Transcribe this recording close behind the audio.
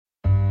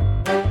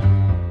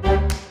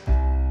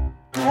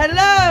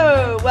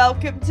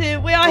welcome to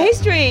We Are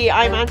History.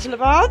 I'm Angela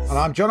Barnes. And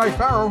I'm John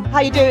O'Farrell. How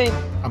you doing?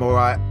 I'm all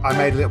right. I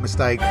made a little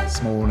mistake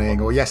this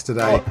morning or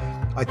yesterday.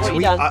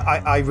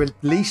 I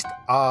released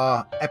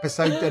our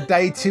episode a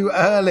day too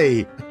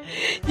early.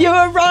 You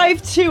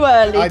arrived too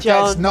early,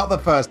 John. It's not the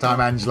first time,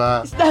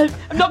 Angela. No,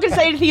 I'm not going to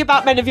say anything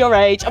about men of your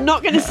age. I'm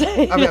not going to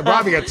say...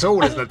 Arriving at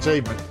all is an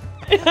achievement.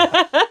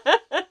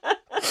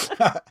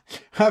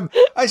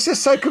 It's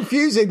just so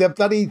confusing. The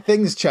bloody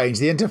things change.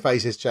 The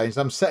interface has changed.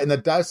 Setting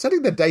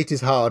the date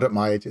is hard at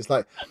my age. It's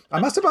like,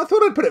 I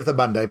thought I'd put it for the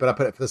Monday, but I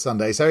put it for the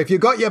Sunday. So if you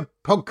got your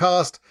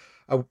podcast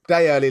a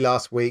day early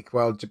last week,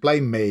 well,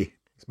 blame me.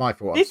 It's my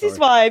fault. This is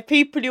why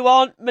people who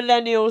aren't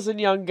millennials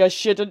and younger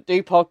shouldn't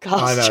do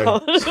podcasts,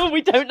 John.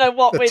 We don't know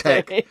what we're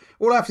doing.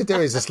 All I have to do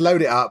is just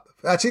load it up.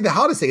 Actually, the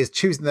hardest thing is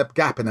choosing the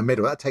gap in the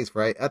middle. That takes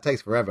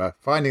forever.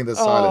 Finding the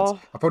silence.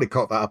 I probably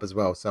caught that up as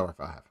well. Sorry if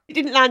I have. It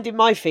didn't land in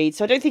my feed,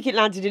 so I don't think it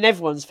landed in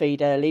everyone's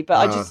feed early, but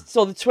I just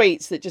saw the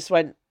tweets that just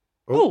went,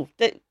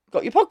 they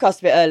got your podcast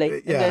a bit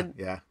early.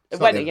 Yeah. It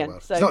went again.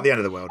 So. It's not the end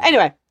of the world.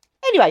 Anyway,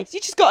 you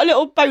just got a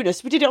little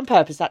bonus. We did it on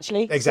purpose,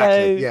 actually.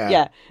 Exactly. So,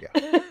 yeah.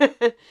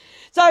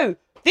 So,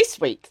 this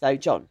week, though,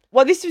 John,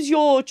 well, this was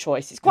your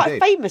choice. It's quite a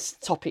famous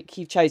topic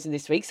you've chosen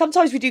this week.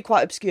 Sometimes we do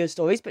quite obscure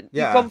stories, but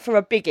you've gone for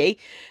a biggie.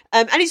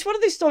 And it's one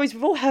of those stories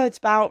we've all heard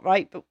about,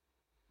 right?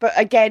 But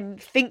again,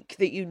 think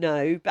that you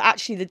know, but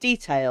actually the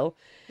detail.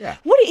 Yeah.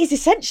 What it is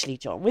essentially,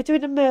 John, we're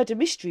doing a murder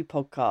mystery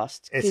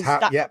podcast.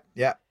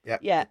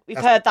 We've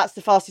heard that's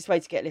the fastest way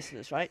to get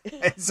listeners, right?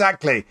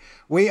 Exactly.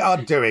 We are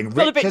doing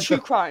a bit true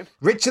crime.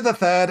 Richard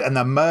III and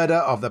the Murder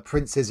of the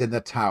Princes in the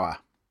Tower.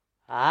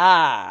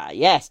 Ah,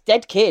 yes.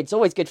 Dead kids.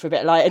 Always good for a bit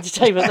of light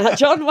entertainment, that,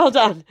 John. Well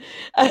done.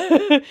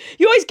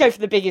 You always go for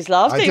the biggest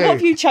laughs. What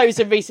have you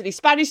chosen recently?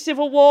 Spanish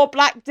Civil War,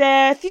 Black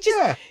Death. You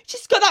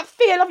just got that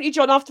feel, haven't you,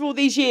 John, after all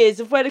these years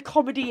of where the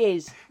comedy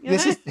is. You know?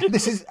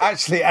 This is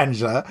actually,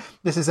 Angela,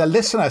 this is a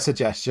listener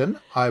suggestion,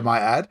 I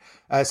might add.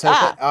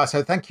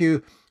 So thank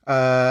you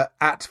at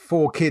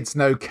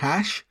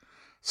 4KidsNoCash.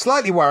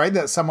 Slightly worried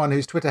that someone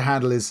whose Twitter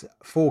handle is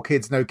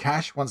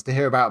 4KidsNoCash wants to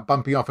hear about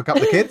bumping off a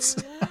couple of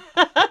kids.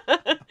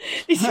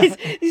 This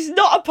is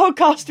not a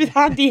podcast with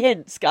handy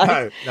hints,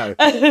 guys. No.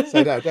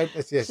 So don't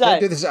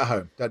do this at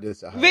home. Don't do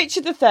this at home.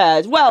 Richard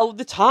III. Well,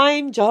 the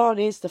time, John,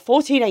 is the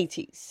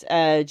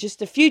 1480s.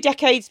 Just a few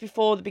decades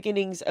before the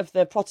beginnings of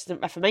the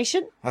Protestant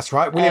Reformation. That's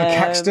right. William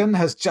Caxton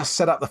has just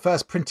set up the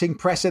first printing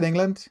press in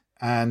England,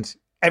 and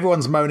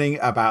everyone's moaning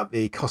about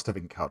the cost of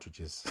ink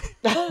cartridges.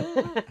 Go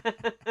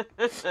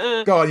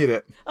on, you do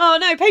it. Oh,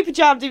 no, paper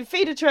jammed in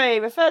feeder tray.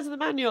 Refer to the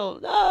manual.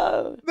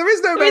 No. There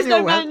is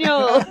no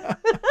manual.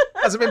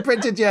 Hasn't been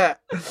printed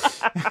yet.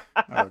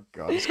 Oh,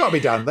 God. It's got to be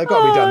done. They've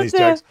got to be done, these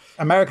jokes.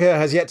 America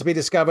has yet to be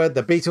discovered.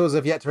 The Beatles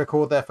have yet to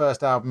record their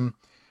first album.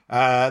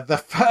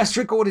 The first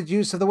recorded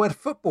use of the word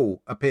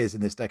football appears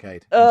in this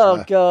decade.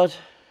 Oh, God.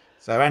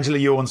 So Angela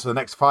yawns for the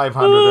next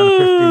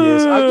 550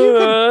 years.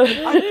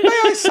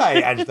 May I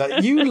say, Angela,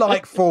 you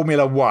like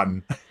Formula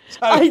One. So,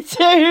 I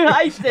do.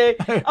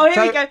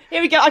 Oh,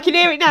 here we go. I can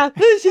hear it now.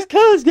 There's just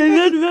cars going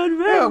round and round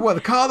and round. Yeah, well,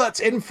 the car that's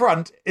in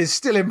front is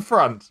still in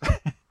front.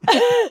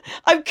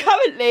 I'm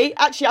currently,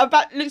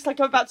 looks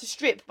like I'm about to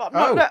strip, but I'm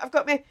not. Look, I've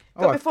got my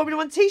Formula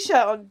One t-shirt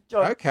on,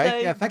 John.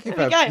 Okay, so, thank you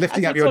for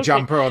lifting up your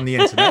jumper on the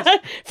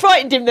internet.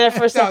 Frightened him there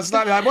for a second.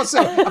 Slightly like,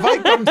 have I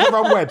gone to the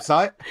wrong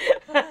website?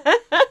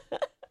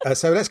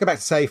 So let's go back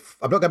to safe.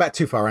 I'm not going back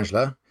too far,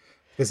 Angela,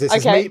 because this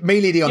is me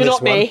leading on You're this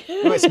not one. Me.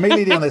 No, it's me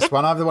leading on this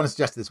one. I'm the one who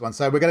suggested this one.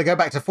 So we're going to go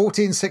back to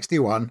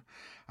 1461,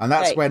 and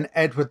that's when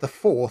Edward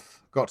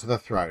IV got to the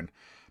throne.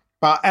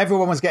 But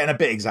everyone was getting a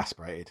bit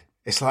exasperated.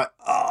 It's like,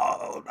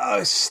 oh no,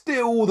 it's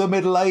still the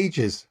Middle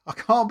Ages. I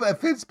can't believe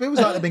it feels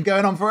like they've been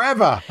going on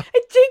forever.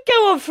 It did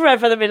go on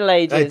forever, the Middle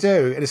Ages. They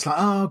do. And it's like,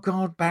 oh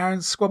God,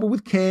 barons squabble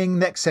with king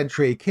next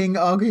century. King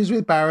argues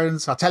with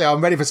barons. I tell you,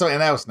 I'm ready for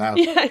something else now.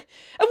 Yeah.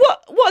 And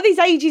what are these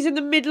ages in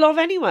the middle of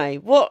anyway?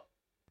 What,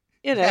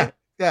 you know?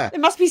 Yeah.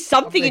 There must be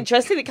something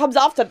interesting that comes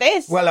after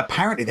this. Well,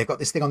 apparently they've got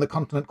this thing on the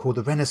continent called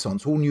the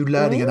Renaissance, all new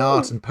learning and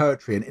art and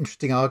poetry and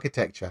interesting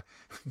architecture.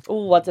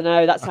 Oh, I don't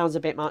know. That sounds a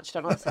bit much.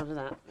 Don't like the sound of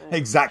that. No.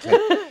 Exactly.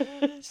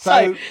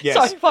 Sorry,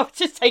 I'm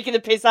just taking the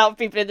piss out of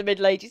people in the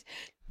Middle Ages.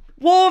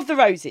 War of the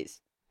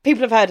Roses.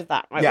 People have heard of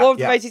that, right? War of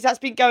the Roses, that's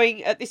been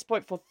going at this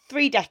point for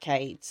 3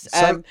 decades.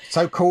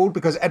 So called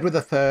because Edward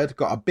III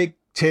got a big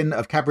tin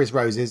of Cadbury's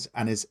roses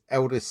and his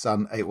eldest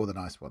son ate all the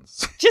nice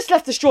ones. Just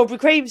left the strawberry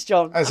creams,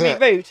 John.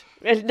 Rude.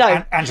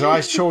 No. Angela,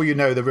 I'm sure you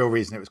know the real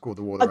reason it was called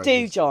the War of the Roses.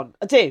 I do, John.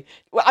 I do.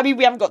 Well, I mean,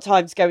 we haven't got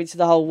time to go into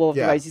the whole War of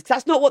the Roses, because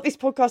that's not what this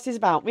podcast is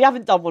about. We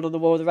haven't done one on the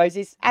War of the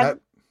Roses. And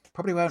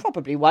probably won't.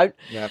 Probably won't.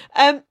 Yeah.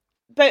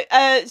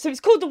 So it's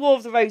called the War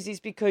of the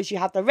Roses because you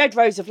had the red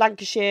rose of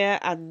Lancashire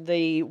and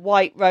the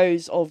white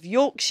rose of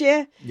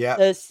Yorkshire. Yeah.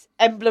 There's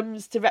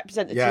emblems to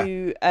represent the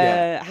two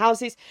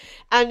houses.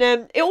 And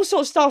it all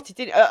sort of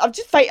started, I'll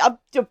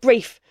do a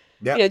brief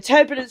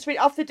turbulence.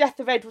 After the death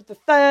of Edward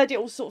III, it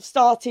all sort of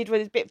started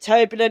with a bit of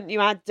turbulent. You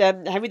had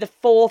Henry IV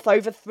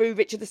overthrew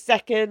Richard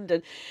II,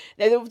 and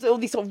there were all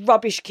these sort of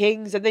rubbish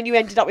kings. And then you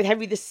ended up with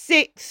Henry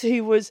VI,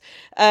 who was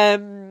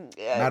mad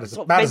as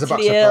a box of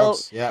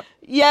frogs. Yep.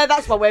 Yeah,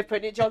 that's my way of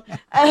putting it, John.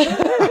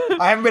 I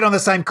haven't been on the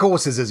same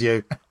courses as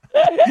you.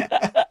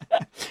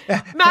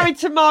 Married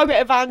to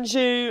Margaret of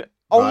Anjou.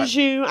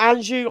 Anjou.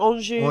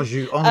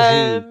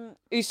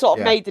 Who sort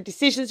of made the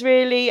decisions,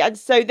 really. And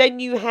so then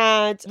you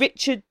had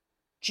Richard,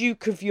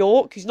 Duke of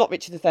York, who's not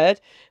Richard III,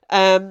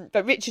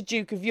 but Richard,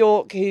 Duke of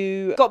York,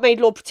 who got made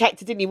Lord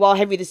Protector, didn't he, while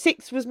Henry VI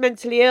was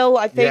mentally ill,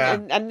 I think,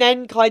 and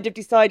then kind of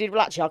decided,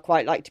 well, actually, I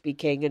quite like to be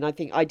king, and I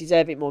think I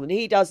deserve it more than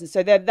he does. And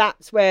so then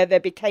that's where there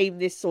became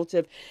this sort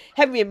of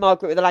Henry and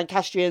Margaret with the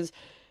Lancastrians,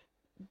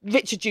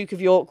 Richard, Duke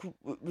of York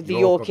with the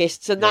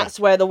Yorkists, and that's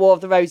where the War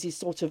of the Roses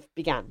sort of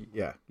began.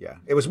 Yeah.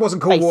 It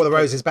wasn't called War of the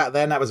Roses back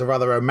then. That was a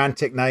rather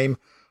romantic name,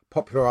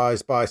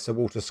 popularised by Sir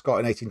Walter Scott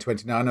in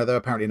 1829, although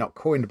apparently not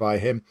coined by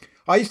him.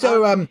 I used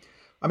to, I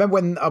remember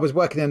when I was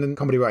working in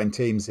comedy writing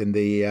teams in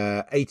the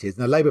 80s,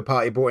 and the Labour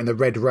Party brought in the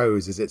Red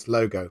Rose as its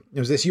logo.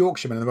 There was this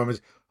Yorkshireman, and the woman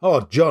was,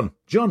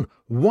 John,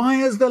 why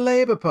has the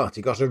Labour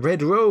Party got a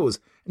red rose?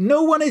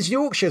 No one is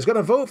Yorkshire's going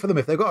to vote for them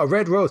if they've got a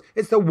red rose.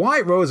 It's the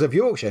white rose of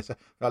Yorkshire. So,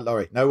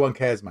 Laurie, no one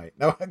cares, mate.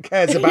 No one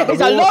cares about the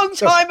war. It's a long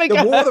time ago.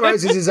 The War of the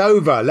Roses is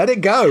over. Let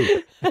it go.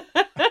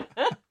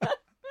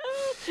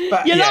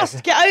 But, you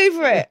lost. Get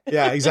over it.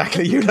 Yeah,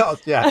 exactly. You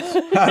lost. Yeah.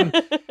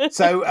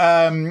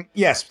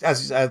 Yes,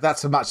 as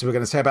that's so much as we're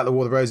going to say about the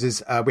War of the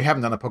Roses. We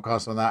haven't done a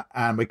podcast on that,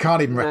 and we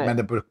can't even recommend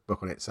a book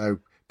on it. So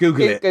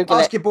Google it.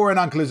 Ask your boring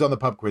uncle who's on the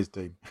pub quiz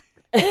team.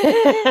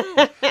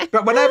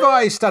 But whenever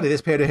I study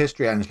this period of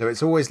history, Angela,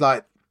 it's always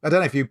like, I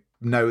don't know if you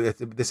know if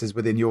this is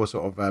within your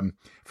sort of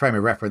frame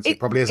of reference. It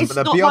probably isn't. It's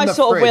but not beyond my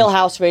sort of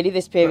wheelhouse, really,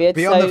 this period.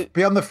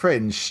 Beyond the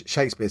fringe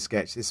Shakespeare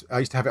sketch. I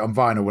used to have it on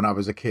vinyl when I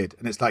was a kid,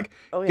 and it's like,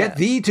 get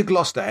thee to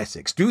Gloucester,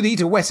 Essex, do thee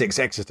to Wessex,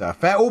 Exeter,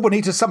 fair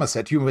Albany to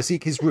Somerset, you must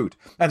seek his route,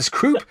 and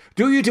Scroop,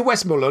 do you to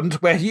Westmoreland,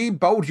 where ye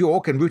bold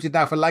York and rooted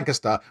now for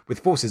Lancaster with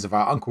forces of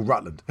our uncle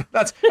Rutland.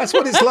 That's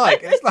what it's like.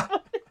 It's like.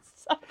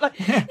 Why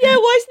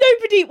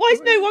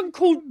is no one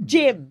called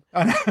Jim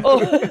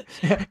or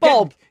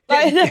Bob?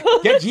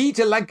 Get ye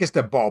to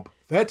Lancaster, Bob.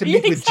 There to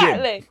meet with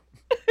Jim.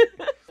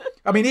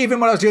 I mean, even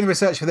when I was doing the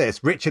research for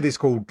this, Richard is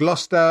called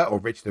Gloucester or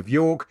Richard of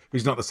York,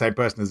 who's not the same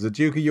person as the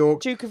Duke of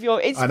York. Duke of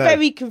York. It's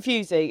very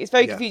confusing. It's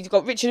very confusing. You've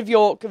got Richard of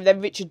York and then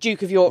Richard,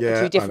 Duke of York,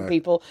 two different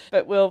people.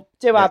 But we'll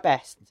do our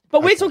best.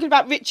 But we're talking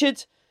about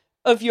Richard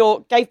of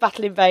York, gave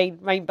battle in vain,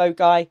 rainbow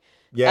guy.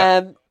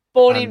 Yeah.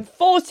 Born in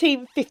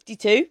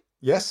 1452.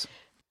 Yes.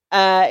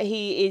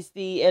 He is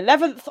the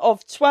 11th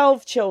of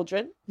 12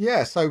 children.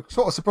 Yeah, so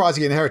sort of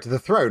surprising he inherited the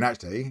throne,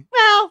 actually.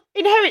 Well,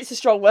 inherit's a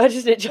strong word,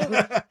 isn't it,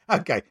 John?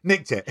 Okay,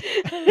 nicked it.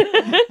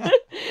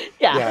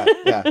 Yeah.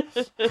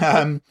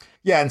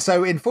 And so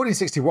in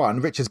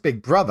 1461, Richard's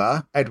big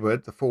brother,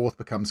 Edward IV,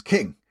 becomes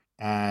king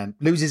and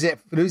loses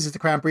the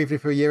crown briefly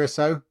for a year or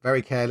so.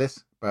 Very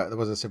careless, but there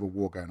was a civil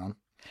war going on.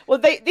 Well,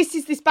 this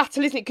is this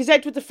battle, isn't it? Because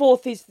Edward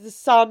IV is the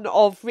son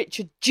of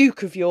Richard,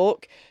 Duke of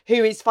York, who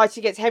is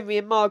fighting against Henry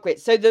and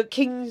Margaret. So the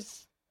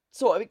king's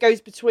it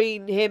goes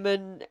between him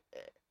and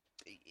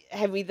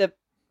Henry the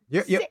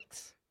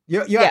Sixth.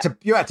 You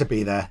had to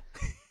be there.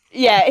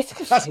 Yeah, it's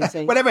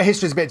confusing. Whenever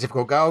history's a bit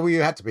difficult,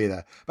 you had to be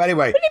there. But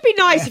anyway, wouldn't it be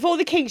nice if all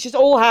the kings just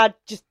all had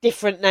just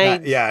different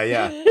names?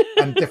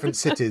 And different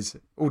cities,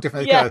 all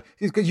different.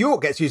 Because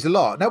York gets used a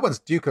lot. No one's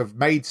Duke of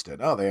Maidstone,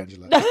 are they,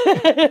 Angela?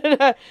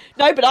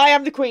 No, but I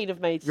am the Queen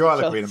of Maidstone. You are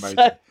the Queen of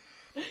Maidstone.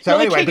 So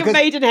anyway, King of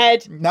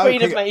Maidenhead,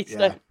 Queen of Maidstone.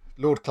 Yeah.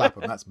 Lord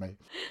Clapham, that's me.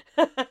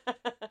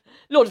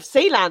 Lord of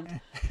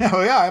Sealand.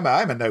 Oh yeah,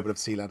 I'm a noble of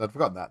Sealand. I'd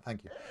forgotten that.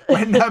 Thank you.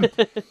 When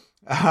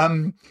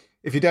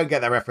if you don't get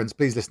that reference,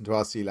 please listen to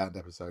our Sealand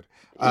episode.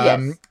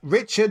 Yes.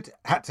 Richard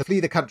had to flee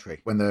the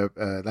country when the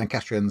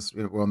Lancastrians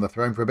were on the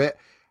throne for a bit,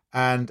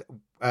 and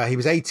he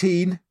was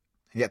 18.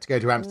 He had to go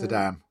to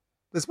Amsterdam.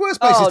 There's worse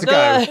places to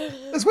go.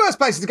 There's worse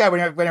places to go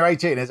when you're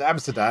 18. It's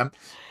Amsterdam.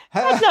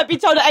 I've not been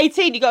told at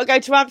 18 you've got to go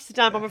to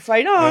Amsterdam, I'm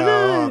afraid.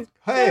 No.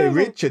 Hey,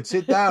 Richard,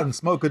 sit down,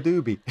 smoke a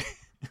doobie.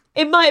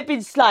 It might have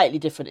been slightly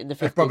different in the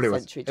 15th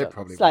century, John. It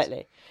probably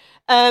slightly.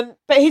 Was.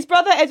 But his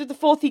brother, Edward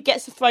IV, he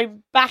gets the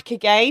throne back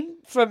again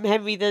from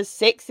Henry VI.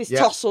 This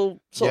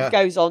tussle sort of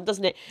goes on,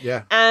 doesn't it?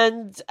 Yeah.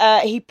 And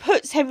he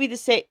puts Henry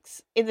VI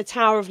in the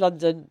Tower of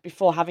London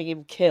before having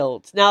him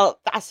killed. Now,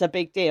 that's a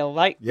big deal,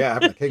 right? Yeah,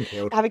 having a king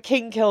killed. Have a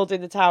king killed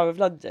in the Tower of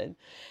London.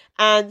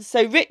 And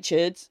so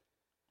Richard,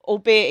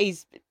 albeit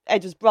he's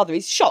Edward's brother,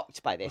 he's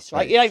shocked by this,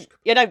 right?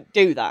 You don't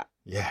do that.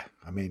 Yeah,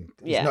 I mean,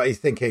 he's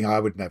thinking, I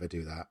would never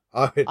do that.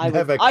 I would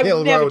never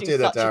kill royalty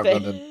in the Tower of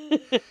London.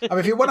 I mean,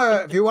 if you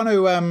want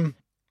to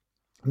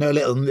know a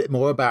little bit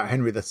more about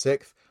Henry VI,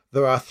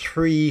 there are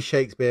 3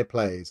 Shakespeare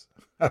plays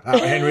about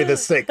Henry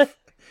VI.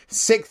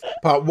 Sixth,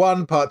 part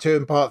 1, part 2,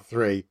 and part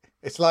 3.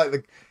 It's like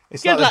the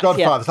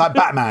Godfather. It's like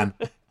Batman.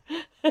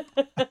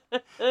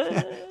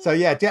 So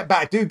get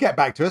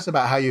back to us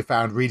about how you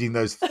found reading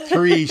those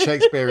 3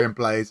 Shakespearean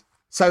plays.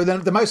 So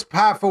the most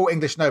powerful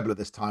English noble at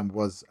this time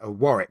was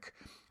Warwick.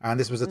 And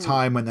this was a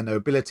time when the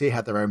nobility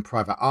had their own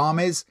private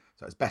armies,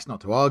 so it's best not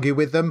to argue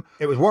with them.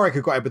 It was Warwick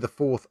who got Edward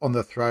IV on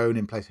the throne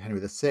in place of Henry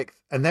VI.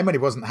 And then when he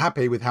wasn't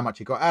happy with how much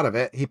he got out of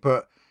it, he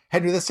put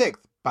Henry VI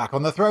back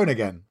on the throne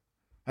again.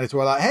 And it's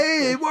all like,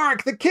 hey,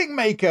 Warwick the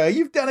Kingmaker,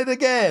 you've done it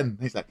again.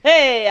 And he's like,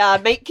 hey, I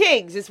make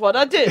kings, it's what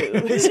I do.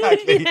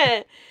 Exactly.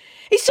 Yeah.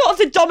 He's sort of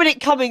the Dominic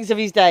Cummings of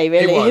his day,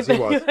 really. He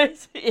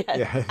was.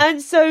 Yeah.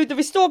 And so the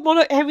restored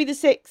monarch, Henry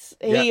VI,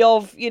 he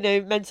of,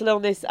 mental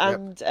illness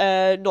and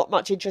not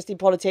much interest in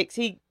politics,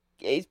 he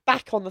is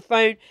back on the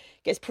throne,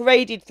 gets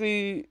paraded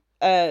through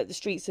the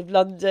streets of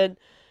London.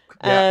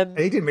 Yeah.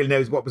 He didn't really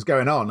know what was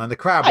going on, and the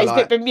crowd were he's a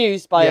bit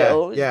bemused by it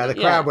all. Yeah, the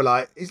crowd were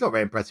like, he's not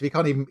very impressive. He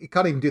can't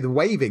even do the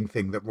waving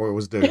thing that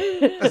royals do.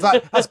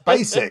 That's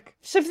basic.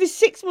 So for this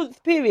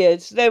 6-month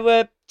period, there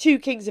were 2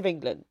 kings of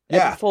England.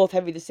 Edward IV,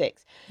 Henry VI.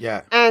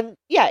 Yeah. And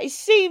it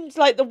seems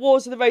like the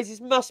Wars of the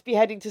Roses must be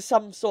heading to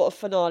some sort of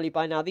finale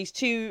by now. These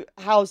 2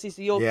 houses,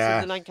 the Yorks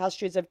and the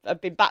Lancastrians, have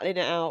been battling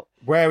it out.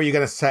 Where are you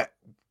going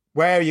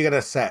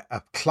to set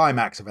a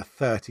climax of a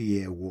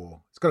 30-year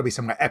war? It's got to be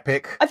somewhere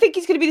epic. I think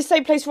it's going to be the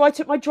same place where I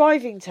took my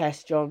driving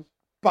test, John.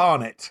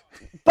 Barnet.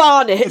 Is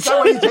that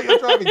where you took your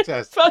driving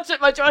test? I took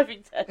my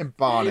driving test. In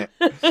Barnet.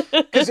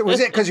 Was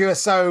it because you were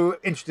so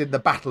interested in the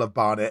Battle of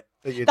Barnet?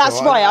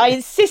 That's right. I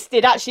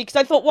insisted, actually, because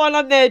I thought while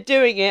I'm there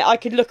doing it, I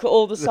could look at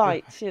all the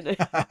sites,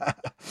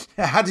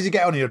 How did you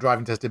get on in your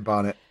driving test in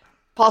Barnet?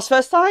 Passed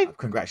first time.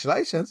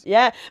 Congratulations.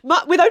 Yeah.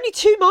 With only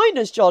 2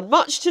 minors, John,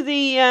 much to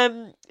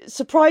the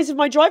surprise of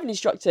my driving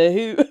instructor,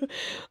 who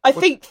I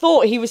think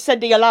thought he was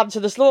sending a lamb to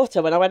the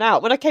slaughter when I went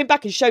out. When I came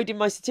back and showed him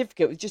my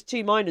certificate with just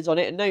 2 minors on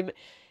it and no...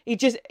 He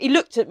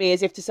looked at me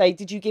as if to say,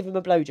 did you give him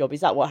a blowjob?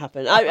 Is that what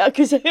happened?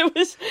 Because it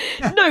was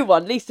no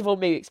one, least of all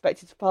me,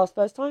 expected to pass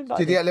first time. But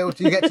did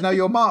you get to know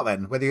your mark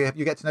then? Whether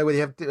you get to know whether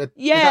you have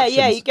yeah,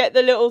 you get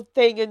the little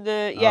thing and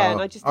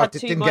and I just had 2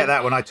 didn't get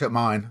that when I took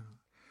mine.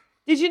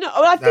 Did you know?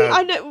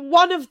 I know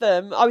one of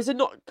them. I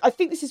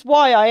think this is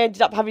why I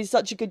ended up having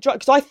such a good drive,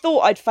 because I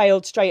thought I'd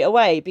failed straight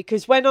away.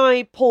 Because when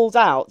I pulled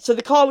out, so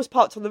the car was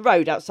parked on the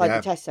road outside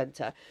the test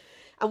centre,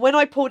 and when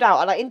I pulled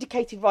out and I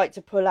indicated right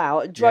to pull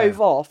out and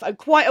drove off, and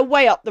quite a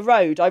way up the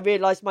road, I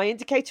realised my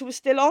indicator was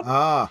still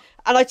on.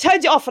 And I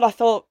turned it off and I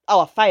thought,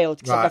 I failed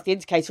because I've left the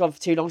indicator on for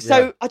too long.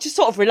 So I just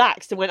sort of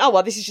relaxed and went,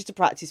 well, this is just a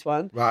practice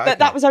one. Right, but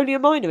that was only a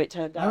minor, it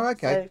turned out. Oh,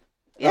 okay.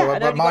 So,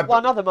 and I only got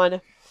one other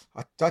minor.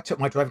 I took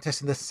my driving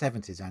test in the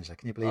 70s, Angela.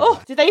 Can you believe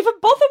that? Did they even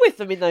bother with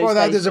them in those days?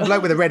 Well, there's a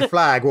bloke with a red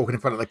flag walking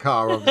in front of the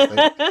car, obviously.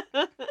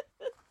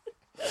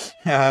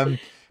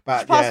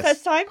 But passed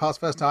first time? Passed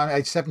first time,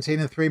 age 17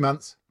 and 3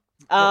 months.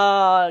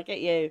 I get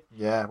you.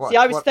 Yeah. See,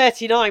 I was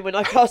 39 when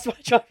I passed my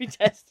driving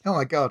test. Oh,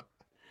 my God.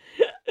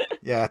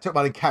 Yeah, I took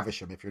mine in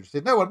Caversham, if you're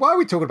interested. No, why are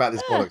we talking about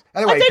this bollocks?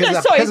 Anyway,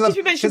 because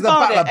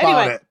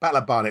the Battle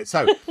of Barnet.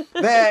 So,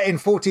 there in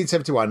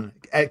 1471,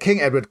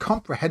 King Edward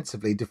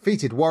comprehensively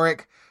defeated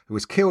Warwick, who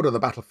was killed on the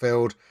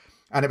battlefield.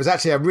 And it was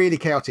actually a really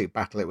chaotic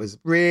battle. It was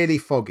really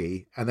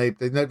foggy, and they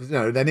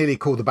nearly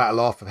called the battle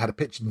off. Had a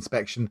pitch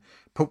inspection.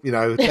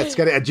 Let's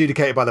get it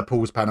adjudicated by the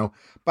pools panel.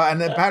 But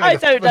and apparently I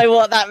don't know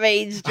what that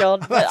means,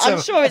 John. But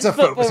I'm sure it's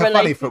football related. It's a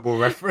funny football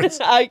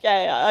reference.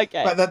 Okay.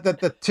 But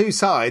the 2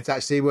 sides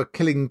actually were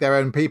killing their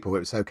own people. It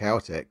was so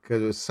chaotic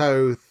because it was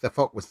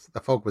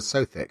the fog was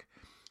so thick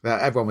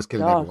that everyone was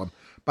killing everyone.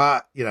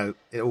 But it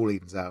all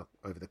evens out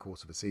over the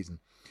course of a season.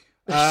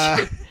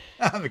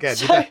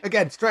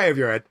 Again, straight over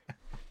your head.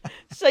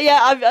 So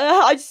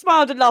I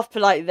smiled and laughed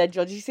politely then,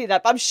 John. Did you see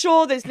that? But I'm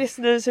sure there's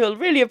listeners who will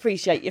really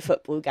appreciate your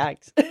football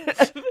gags.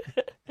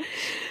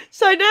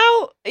 So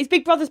now his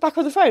big brother's back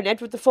on the throne.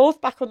 Edward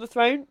IV back on the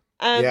throne.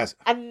 Yes.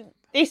 And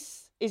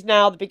this is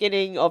now the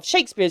beginning of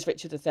Shakespeare's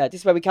Richard III. This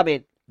is where we come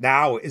in.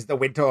 Now is the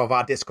winter of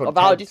our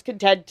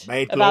discontent.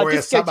 Made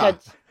glorious summer.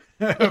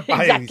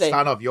 By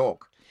son of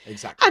York.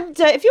 Exactly. And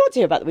if you want to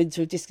hear about the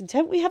winter of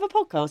discontent, we have a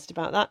podcast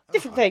about that.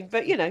 Different thing,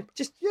 but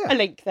just a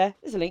link there.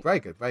 There's a link. Very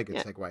good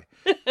segue.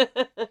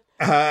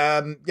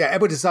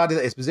 Edward decided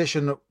that his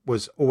position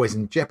was always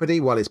in jeopardy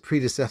while his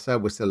predecessor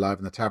was still alive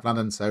in the Tower of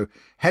London. So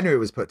Henry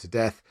was put to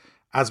death,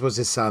 as was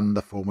his son,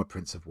 the former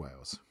Prince of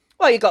Wales.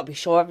 Well, you've got to be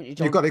sure, haven't you,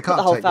 John? You can't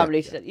the whole take,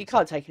 family. You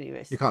can't take any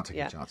risks. You can't take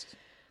any chances.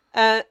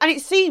 And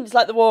it seems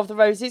like the War of the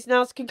Roses now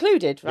is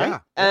concluded,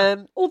 right?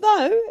 Yeah.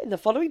 Although, in the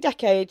following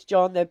decade,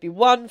 John, there'd be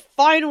one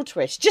final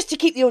twist, just to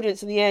keep the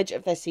audience on the edge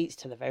of their seats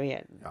to the very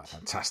end. Oh,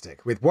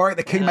 fantastic. With Warwick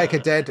the Kingmaker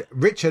dead,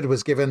 Richard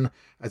was given,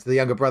 as the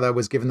younger brother,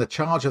 was given the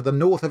charge of the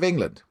north of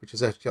England, which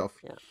is a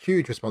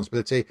huge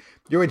responsibility.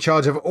 You're in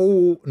charge of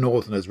all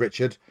Northerners,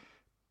 Richard.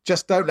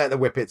 Just don't let the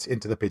whippets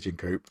into the pigeon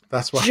coop.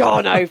 That's what.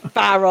 John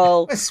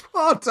O'Farrell. This is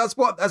We'll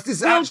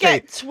actually.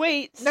 Get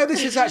tweets. No,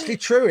 this is actually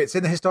true. It's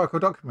in the historical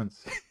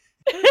documents.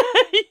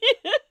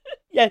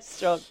 Yes,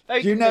 John. Do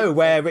you know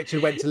where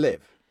Richard went to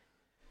live?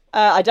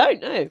 I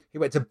don't know. He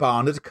went to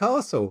Barnard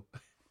Castle.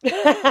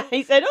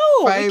 He said,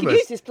 we can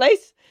use this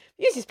place.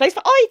 Use this place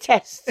for eye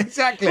tests.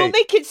 Exactly. We'll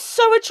make it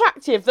so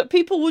attractive that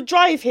people will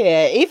drive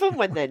here even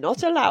when they're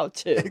not allowed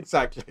to.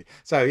 Exactly.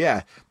 So,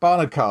 yeah,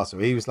 Barnard Castle.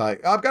 He was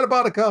like, I'm going to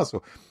Barnard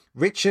Castle.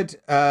 Richard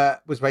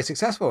was very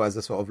successful as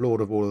a sort of lord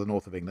of all of the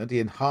north of England. He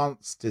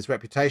enhanced his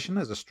reputation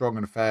as a strong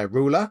and fair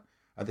ruler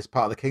of this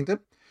part of the kingdom.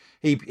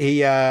 He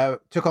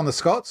took on the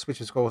Scots, which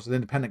was, of course, an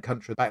independent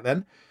country back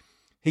then.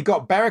 He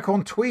got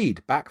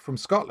Berwick-on-Tweed back from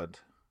Scotland.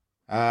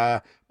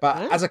 But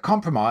as a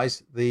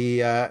compromise, the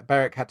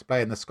Berwick had to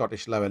play in the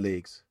Scottish lower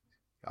leagues.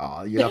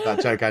 Oh, you love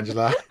that joke,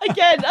 Angela.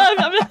 Again.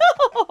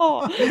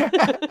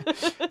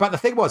 But the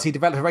thing was, he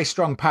developed a very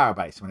strong power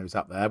base when he was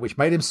up there, which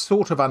made him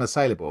sort of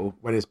unassailable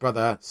when his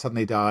brother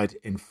suddenly died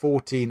in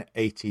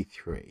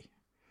 1483.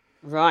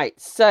 Right.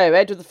 So,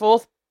 Edward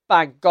IV,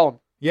 bang, gone.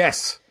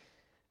 Yes.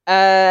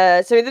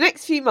 So in the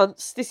next few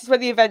months, this is when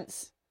the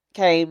events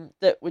came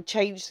that would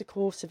change the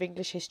course of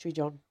English history,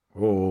 John.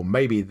 Oh,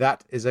 maybe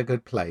that is a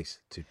good place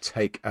to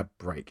take a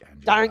break,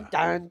 Angela. Dun,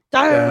 dun,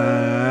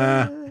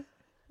 dun.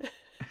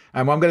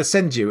 And I'm going to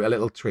send you a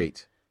little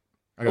treat.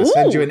 I'm going to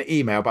send you an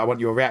email, but I want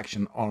your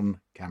reaction on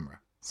camera.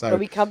 So when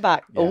we come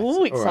back. Yes,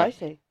 Oh,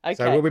 exciting. Right. Okay.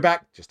 So we'll be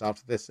back just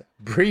after this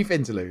brief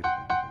interlude.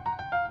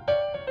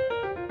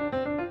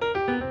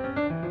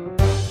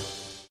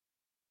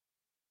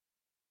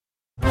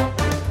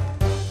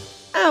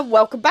 And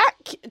welcome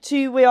back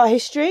to We Are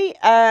History.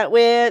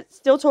 We're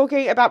still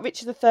talking about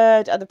Richard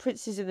III and the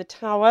Princes in the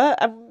Tower.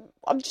 And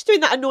I'm just doing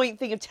that annoying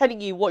thing of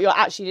telling you what you're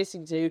actually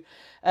listening to,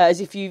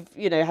 as if you've,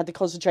 had the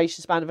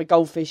concentration span of a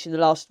goldfish in the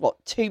last,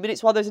 2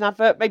 minutes while there's an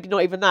advert? Maybe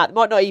not even that. It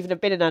might not even have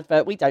been an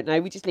advert. We don't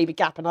know. We just leave a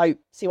gap and hope,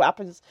 see what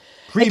happens.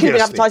 They could have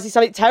been advertising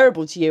something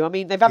terrible to you. I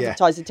mean, they've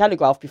advertised the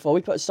Telegraph before.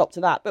 We put a stop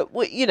to that. But,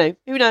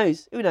 who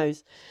knows? Who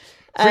knows?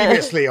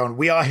 Previously on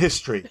We Are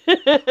History.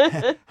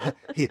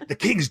 The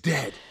king's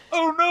dead.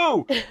 Oh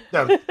no!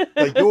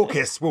 The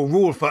Yorkists will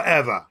rule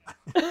forever.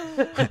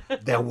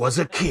 There was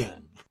a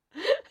king.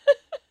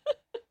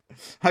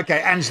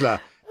 Okay, Angela,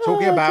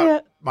 talking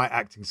about my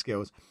acting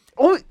skills.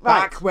 Oh, right.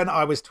 Back when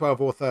I was 12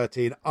 or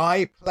 13,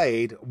 I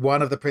played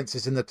one of the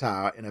princes in the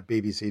Tower in a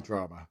BBC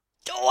drama.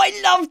 Oh, I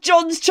love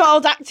John's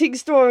child acting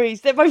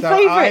stories. They're my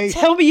favourite.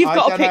 Tell me you've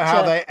got a picture. I don't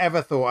know how they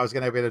ever thought I was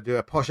going to be able to do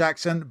a posh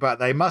accent, but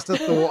they must have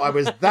thought I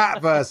was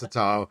that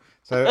versatile.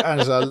 So,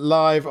 Angela,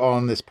 live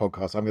on this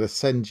podcast, I'm going to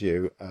send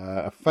you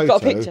a photo.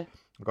 Got a picture?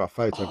 I've got a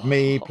photo of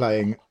me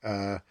playing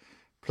a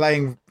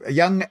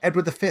young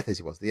Edward V, as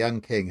he was, the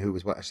young king, who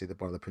was actually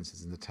one of the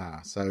princes in the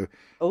Tower. So,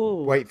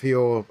 wait for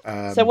your...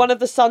 so, one of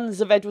the sons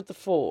of Edward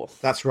IV.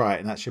 That's right,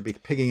 and that should be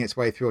pinging its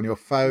way through on your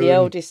phone. The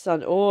eldest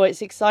son. Oh,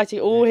 it's exciting.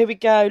 Oh, here we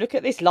go. Look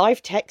at this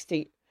live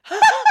texting.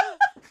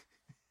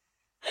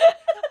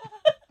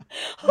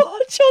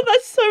 Oh, John,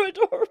 that's so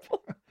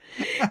adorable.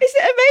 Isn't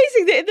it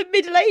amazing that in the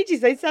Middle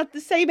Ages they had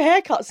the same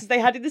haircuts as they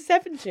had in the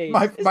 70s?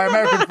 My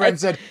American friend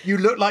said, you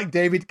look like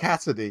David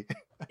Cassidy.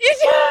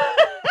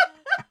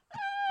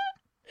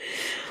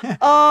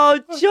 Oh,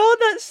 John,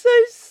 that's so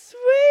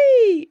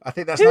sweet. I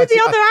think that's who are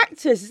the other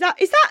actors? Is that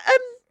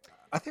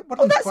I think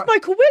that's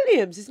Michael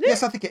Williams, isn't it?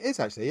 Yes, I think it is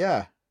actually.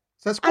 Yeah,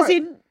 so that's quite... as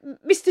in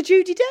Mr.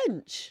 Judi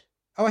Dench.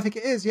 Oh, I think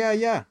it is. Yeah.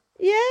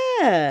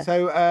 Yeah.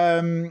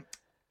 So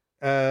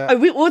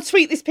we'll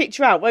tweet this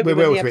picture out, won't we?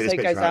 We will when the tweet this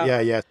episode picture goes out.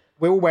 out. Yeah.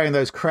 We're all wearing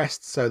those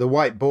crests. So the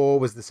white boar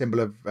was the symbol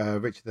of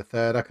Richard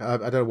III. I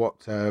don't know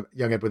what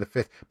young Edward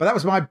V, but that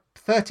was my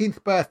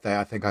 13th birthday.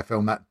 I think I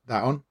filmed that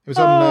on. It was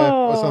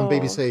on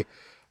BBC.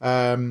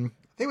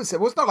 It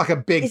was not like a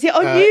big. Is it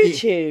on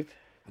YouTube?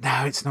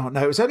 No, it's not.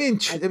 No, it was only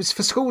it was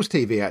for schools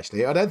TV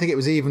actually. I don't think it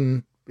was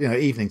even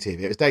evening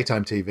TV. It was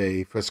daytime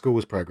TV for a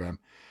schools program.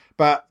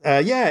 But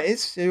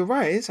you're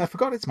right. I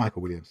forgot it's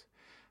Michael Williams.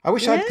 I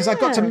wish because I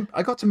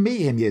got to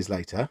meet him years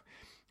later.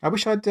 I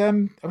wish I'd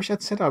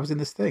said I was in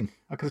this thing.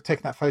 I could have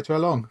taken that photo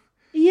along.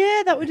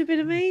 Yeah, that would have been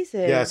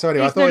amazing. Yeah, so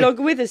anyway, he's no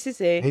longer with us, is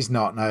he? He's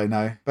not,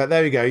 no. But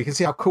there you go. You can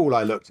see how cool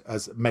I looked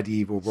as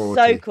medieval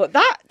royalty. So cool.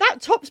 That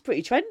top's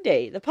pretty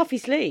trendy. The puffy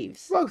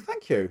sleeves. Well,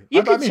 thank you.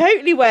 You could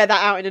totally wear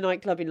that out in a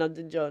nightclub in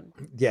London, John.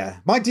 Yeah.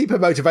 My deeper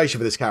motivation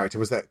for this character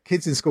was that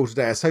kids in school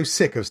today are so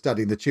sick of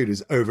studying the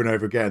Tudors over and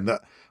over again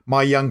that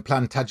my young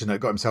Plantagenet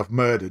got himself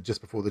murdered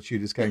just before the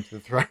Tudors came to the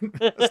throne.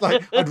 It's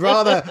like, I'd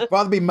rather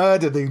be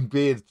murdered than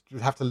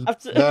have to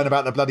learn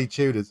about the bloody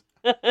Tudors.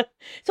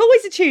 It's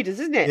always the Tudors,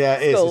 isn't it? Yeah,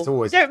 it is. It's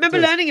always. I don't remember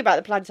learning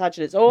about the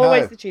Plantagenets.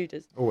 Always the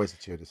Tudors. Always the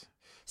Tudors.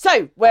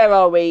 So, where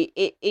are we?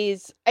 It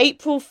is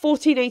April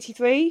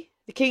 1483.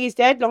 The king is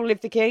dead. Long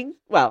live the king.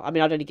 Well, I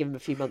mean, I'd only give him a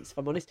few months, if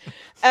I'm honest.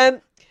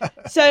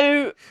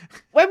 So,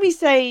 when we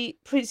say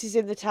Princes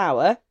in the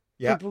Tower,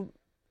 people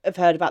have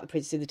heard about the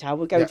Princes in the Tower.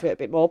 We'll go into it a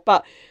bit more.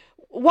 But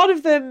one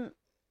of them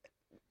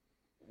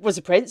was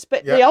a prince,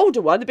 but the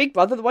older one, the big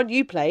brother, the one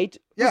you played,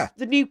 was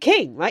the new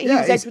king, right? He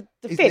was Edward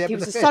V. He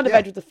was the son of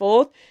Edward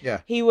IV.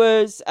 Yeah. He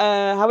was,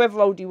 however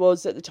old he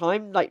was at the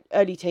time, like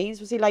early teens.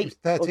 Was he late? He was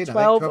 13, or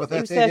 12? I think, 12 or 13,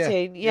 he was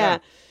 13, yeah.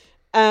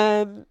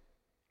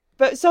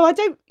 But so I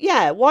don't,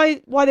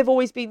 why they've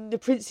always been the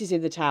princes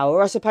in the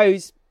Tower, I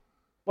suppose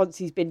once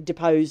he's been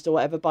deposed or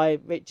whatever by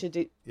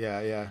Richard.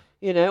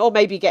 You know, or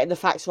maybe getting the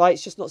facts right.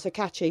 It's just not so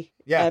catchy.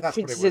 Yeah, that's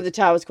Princes what it was. in the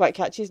Tower is quite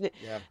catchy, isn't it?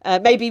 Yeah.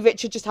 Maybe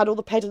Richard just had all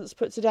the pedants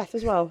put to death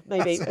as well.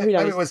 Maybe. Who knows?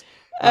 Maybe it was.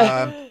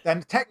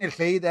 Then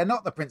technically, they're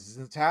not the Princes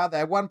in the Tower.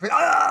 They're one prince.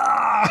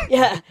 Ah!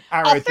 Yeah.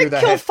 Arrow I through think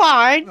their you'll head.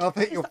 find. I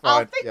think you'll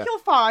find. I think you'll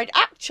find.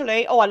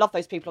 Actually, I love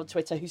those people on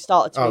Twitter who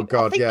start a tweet. Oh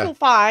God, I think yeah. you'll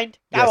find.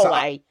 Go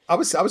away. I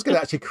was going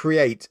to actually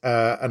create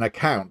an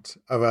account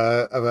of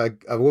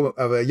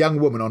a young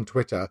woman on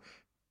Twitter,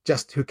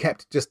 who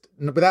kept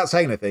without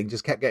saying anything,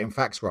 just kept getting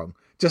facts wrong,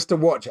 just to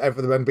watch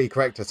everyone and be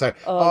corrected. So,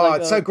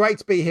 it's so great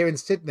to be here in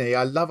Sydney.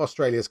 I love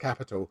Australia's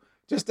capital.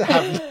 Just to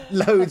have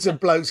loads of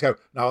blokes go,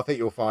 no, I think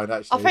you'll find,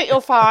 actually. I think you'll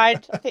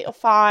find. I think you'll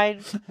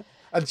find.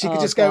 And she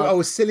could just go,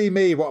 oh, silly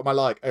me, what am I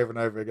like, over and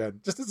over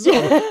again. Just a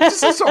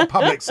sort of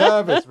public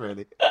service,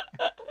 really.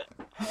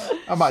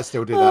 I might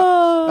still do that.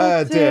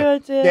 Oh,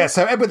 dear. Yeah,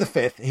 so Edward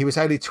V, he was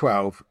only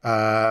 12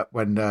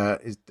 when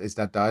his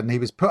dad died, and he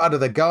was put under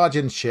the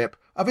guardianship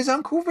of his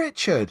Uncle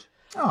Richard.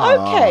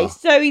 Aww. Okay,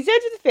 so he's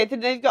Edward V,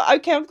 and then you've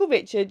got, Uncle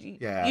Richard.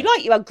 Yeah. You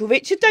like your Uncle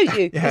Richard, don't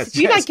you? Yes,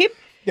 You like him.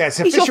 Yes,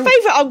 he's your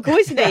favourite uncle,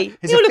 isn't he?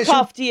 He'll look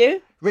after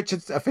you.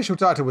 Richard's official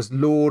title was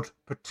Lord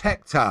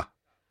Protector.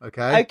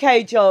 Okay.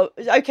 Okay, John.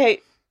 Okay,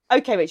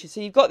 Richard.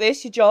 So you've got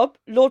this. Your job,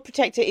 Lord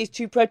Protector, is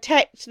to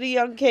protect the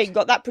young king.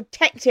 Got that?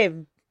 Protect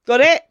him.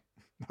 Got it?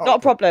 Not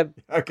a problem.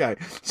 Okay.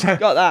 So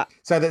got that.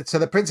 So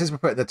the princes were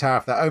put in the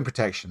Tower for their own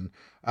protection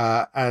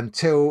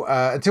until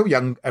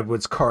young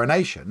Edward's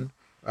coronation,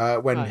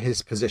 when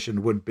his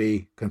position would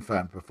be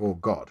confirmed before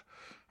God.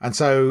 And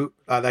so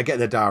they get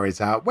their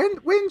diaries out.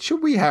 When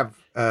should we have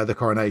the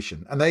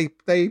coronation? And they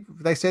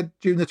said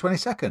June the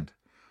 22nd.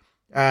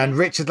 And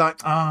Richard's like,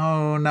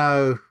 oh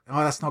no,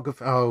 that's not good.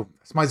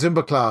 It's my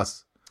Zumba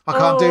class. I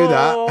can't do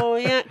that. Oh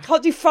yeah,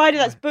 can't do Friday.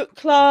 That's book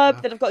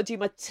club. Then I've got to do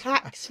my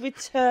tax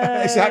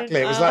return. Exactly,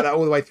 it was like that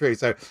all the way through.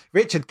 So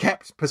Richard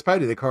kept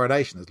postponing the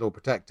coronation as Lord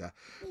Protector.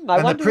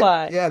 I wonder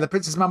why. Yeah, the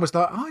prince's mum was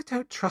like, I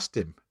don't trust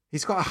him.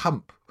 He's got a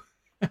hump.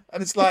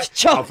 And it's like,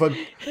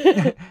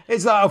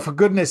 for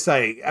goodness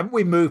sake, haven't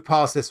we moved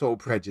past this sort of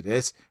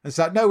prejudice? And it's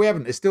like, no, we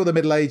haven't. It's still the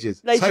Middle Ages.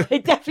 They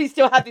definitely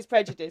still have this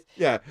prejudice.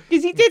 Yeah.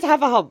 Because he did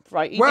have a hump,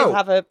 right? He did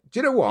have a... Do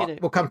you know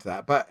what? We'll come to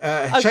that. But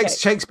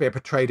Shakespeare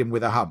portrayed him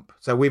with a hump.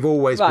 So we've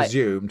always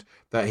presumed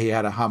that he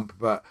had a hump.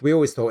 But we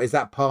always thought, is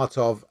that part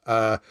of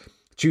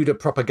Tudor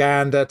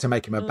propaganda to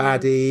make him a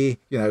baddie?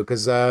 You know,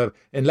 because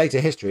in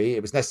later history,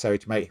 it was necessary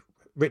to make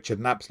Richard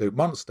an absolute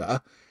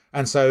monster.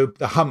 And so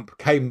the hump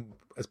came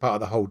as part of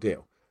the whole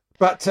deal.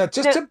 But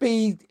to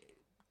be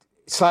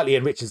slightly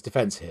in Richard's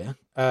defence here,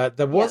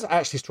 there was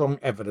actually strong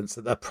evidence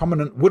that the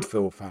prominent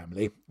Woodville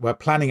family were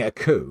planning a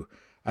coup.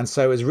 And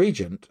so as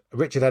regent,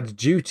 Richard had a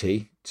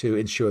duty to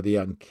ensure the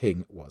young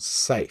king was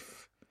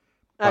safe.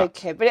 But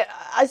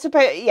I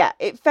suppose,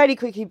 it fairly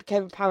quickly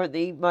became apparent that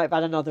he might have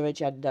had another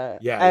agenda.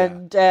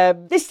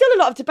 There's still a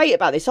lot of debate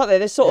about this, aren't there?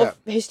 There's sort of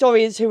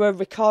historians who are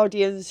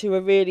Ricardians who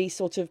are really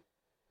sort of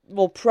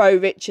more pro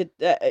Richard,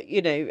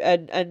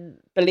 and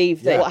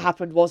believe that what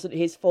happened wasn't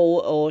his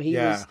fault, or he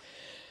was,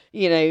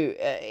 in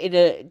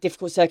a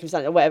difficult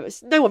circumstance or whatever.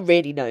 No one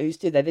really knows,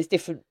 do they? There's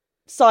different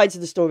sides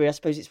of the story. I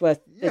suppose it's worth.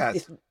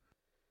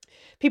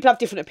 People have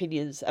different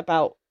opinions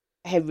about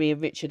Henry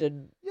and Richard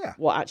and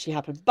what actually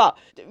happened. But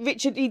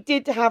Richard, he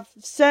did have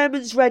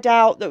sermons read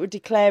out that were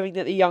declaring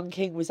that the young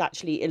king was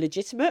actually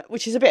illegitimate,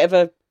 which is a bit of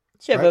a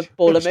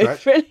baller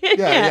move, really.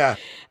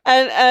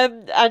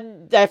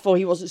 And therefore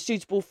he wasn't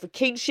suitable for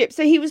kingship.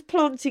 So he was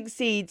planting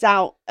seeds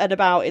out and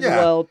about in the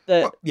world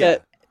that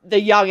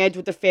the young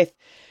Edward V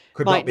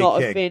might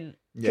not have been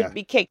couldn't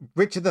be king.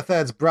 Richard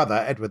III's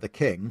brother, Edward the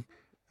King,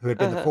 who had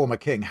been the former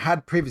king,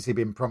 had previously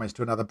been promised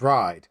to another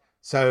bride.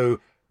 So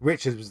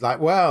Richard was like,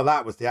 well,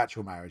 that was the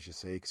actual marriage, you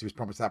see, because he was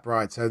promised that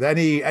bride. So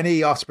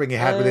any offspring he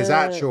had with his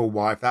actual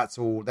wife,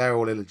 they're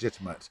all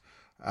illegitimate.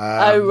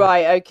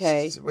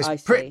 Okay. It was a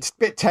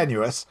bit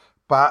tenuous,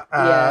 but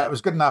it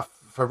was good enough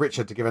for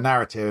Richard to give a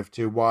narrative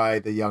to why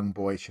the young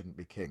boy shouldn't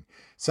be king.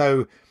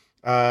 So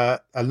a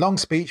long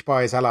speech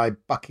by his ally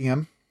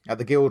Buckingham at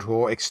the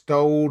Guildhall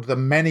extolled the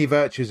many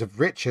virtues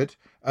of Richard,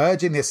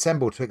 urging the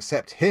assembled to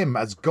accept him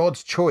as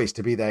God's choice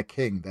to be their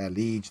king, their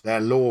liege, their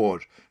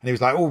lord. And he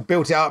was like,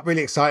 built it up,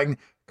 really exciting.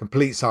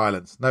 Complete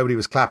silence. Nobody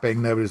was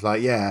clapping. Nobody was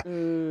like,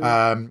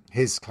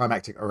 His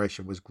climactic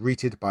oration was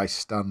greeted by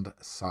stunned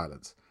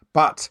silence.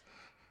 But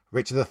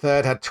Richard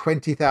III had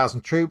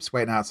 20,000 troops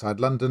waiting outside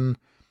London.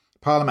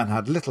 Parliament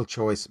had little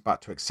choice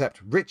but to accept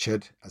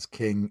Richard as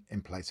king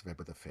in place of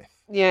Edward V.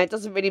 Yeah, it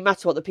doesn't really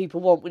matter what the people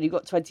want when you've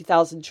got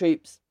 20,000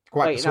 troops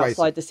waiting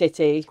outside the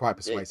city. It's quite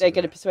persuasive. They're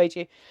going to persuade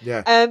you.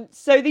 Yeah.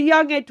 So the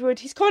young Edward,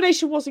 his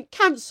coronation wasn't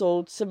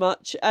cancelled so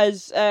much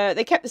as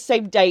they kept the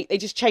same date. They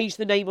just changed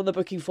the name on the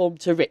booking form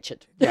to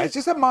Richard. Yeah, it's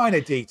just a minor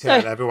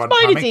detail, everyone.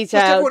 Minor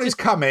detail. Just everyone who's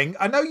coming.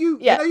 I know you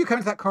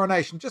coming to that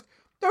coronation. Just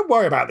don't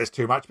worry about this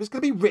too much. It's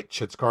going to be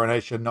Richard's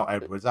coronation, not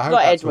Edward's. I hope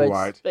that's all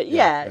right. But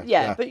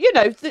But,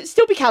 there'll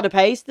still be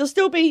canapes. There'll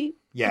still be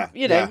Yeah.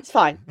 It's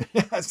fine.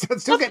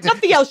 still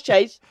Nothing else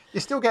changed.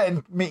 You're still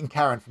meeting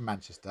Karen from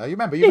Manchester. You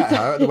remember, you met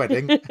her at the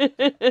wedding.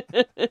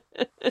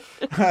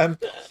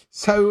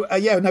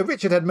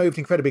 Richard had moved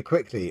incredibly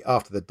quickly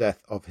after the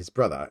death of his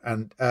brother,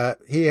 and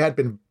he had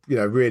been,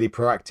 really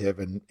proactive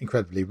and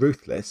incredibly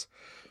ruthless.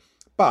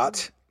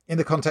 But in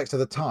the context of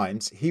the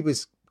times, he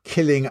was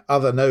killing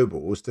other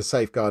nobles to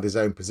safeguard his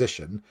own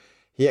position.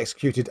 He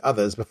executed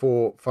others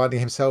before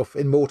finding himself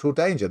in mortal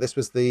danger. This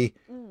was the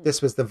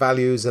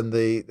values and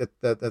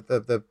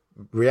the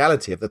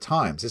reality of the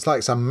times. It's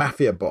like some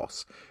mafia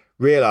boss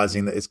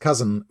realizing that his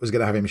cousin was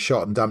going to have him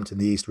shot and dumped in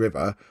the East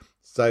River.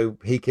 So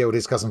he killed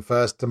his cousin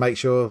first to make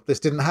sure this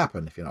didn't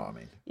happen, if you know what I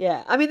mean.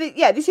 Yeah, I mean,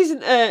 this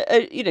isn't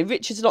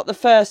Richard's not the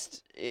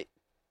first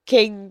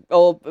king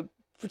or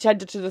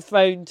pretender to the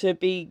throne to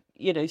be,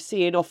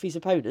 seeing off his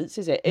opponents,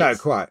 is it? No,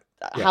 quite.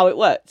 How it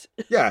worked.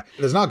 Yeah,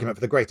 there's an argument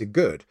for the greater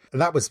good. And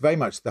that was very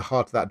much the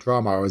heart of that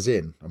drama I was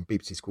in on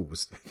BBC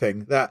Schools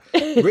thing, that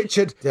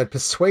Richard had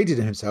persuaded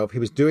himself he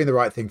was doing the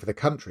right thing for the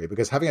country,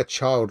 because having a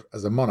child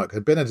as a monarch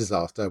had been a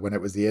disaster when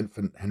it was the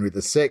infant Henry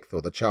VI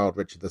or the child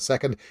Richard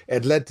II. It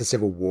had led to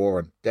civil war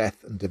and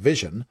death and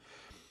division.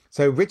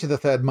 So Richard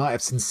III might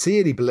have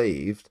sincerely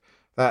believed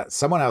that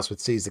someone else would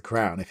seize the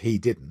crown if he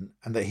didn't,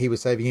 and that he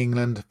was saving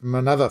England from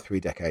another 3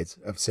 decades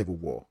of civil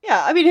war.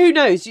 Yeah, I mean, who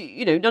knows?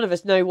 None of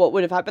us know what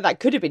would have happened, but that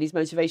could have been his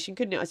motivation,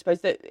 couldn't it? I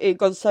suppose that it had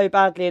gone so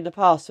badly in the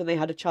past when they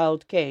had a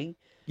child king.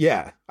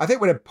 Yeah, I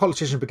think when a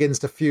politician begins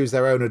to fuse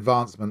their own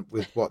advancement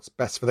with what's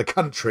best for the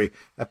country,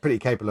 they're pretty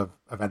capable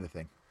of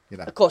anything,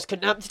 Of course,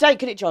 couldn't happen today,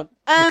 could it, John?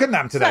 Couldn't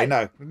happen today,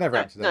 no. Never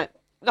happened today. No,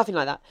 nothing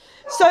like that.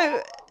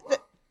 So...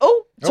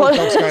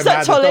 dog's going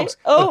mad.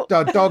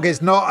 The dog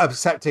is not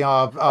accepting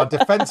our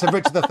defence of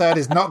Richard III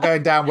is not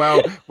going down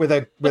well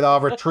with our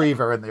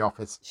retriever in the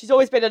office. She's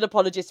always been an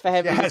apologist for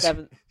Henry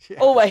VII.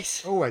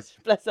 Yes, always.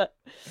 Bless her.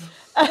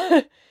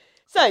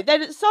 So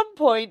then at some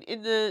point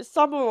in the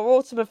summer or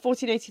autumn of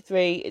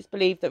 1483, it's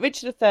believed that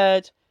Richard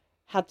III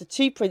had the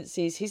 2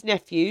 princes, his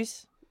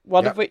nephews,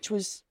 one of which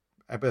was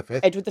Edward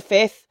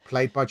V.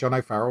 Played by John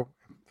O'Farrell.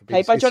 In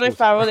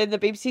the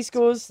BBC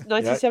Schools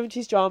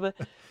 1970s drama.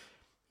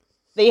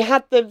 They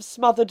had them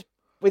smothered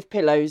with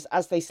pillows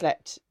as they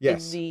slept in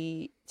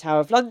the Tower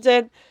of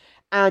London.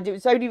 And it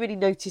was only really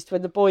noticed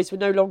when the boys were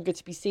no longer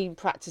to be seen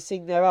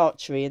practising their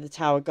archery in the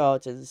Tower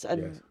Gardens.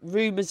 And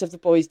rumours of the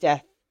boys'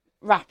 death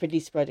rapidly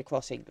spread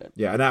across England.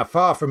 Yeah, now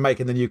far from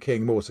making the new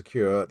king more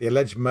secure, the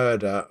alleged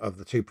murder of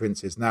the 2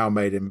 princes now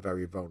made him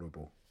very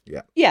vulnerable.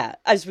 Yeah. Yeah,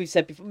 as we've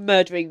said before,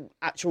 murdering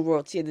actual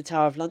royalty in the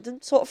Tower of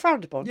London, sort of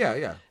frowned upon.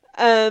 Yeah.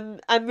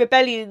 And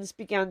rebellions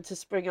began to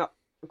spring up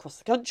across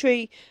the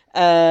country.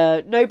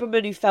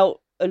 Noblemen who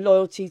felt a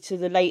loyalty to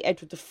the late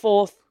Edward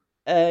IV,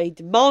 he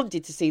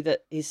demanded to see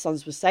that his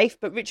sons were safe,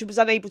 but Richard was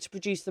unable to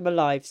produce them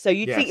alive. So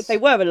you'd think if they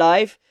were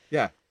alive,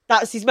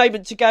 that's his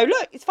moment to go,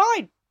 look, it's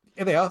fine.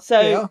 Here they are.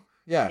 So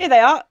here they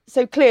are.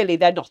 So clearly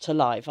they're not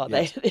alive, are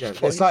they? Yeah.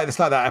 It's like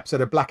that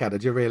episode of Blackadder.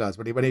 Do you realise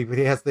when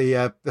he has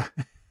the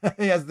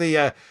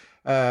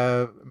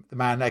the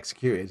man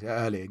executed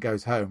early and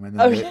goes home, and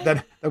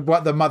then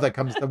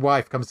the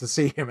wife comes to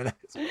see him, and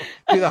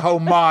do the whole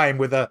mime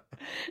with a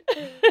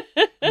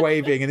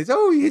waving, and it's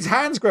his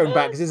hand's grown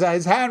back because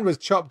his hand was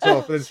chopped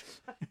off. And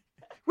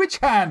which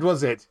hand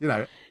was it?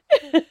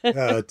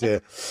 Oh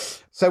dear.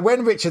 So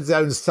when Richard's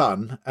own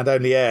son and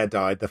only heir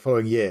died the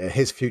following year,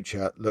 his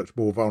future looked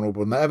more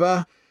vulnerable than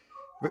ever.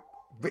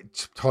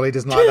 Holly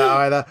doesn't like that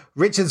either.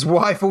 Richard's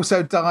wife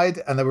also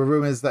died, and there were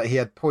rumours that he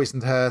had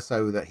poisoned her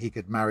so that he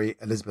could marry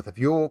Elizabeth of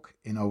York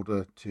in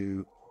order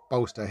to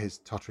bolster his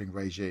tottering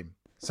regime.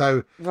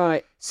 So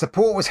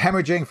support was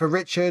hemorrhaging for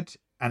Richard,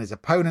 and his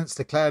opponents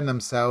declaring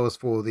themselves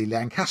for the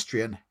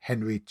Lancastrian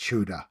Henry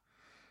Tudor,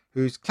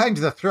 whose claim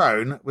to the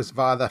throne was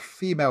via the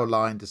female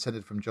line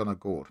descended from John of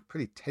Gaunt.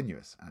 Pretty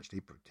tenuous,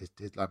 actually,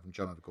 his line from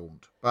John of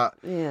Gaunt. But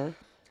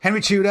Henry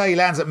Tudor, he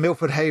lands at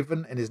Milford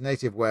Haven in his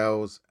native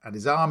Wales, and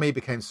his army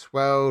became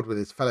swelled with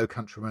his fellow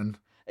countrymen.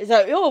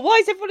 So, why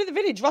is everyone in the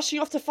village rushing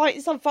off to fight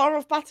in some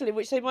far-off battle in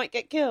which they might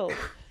get killed?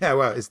 Yeah,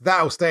 well, it's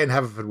that'll stay in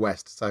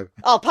Haverfordwest, so...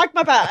 I'll pack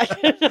my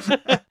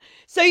bag.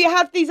 So you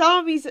have these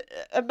armies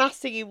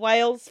amassing in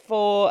Wales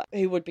for,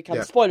 who would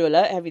become, spoiler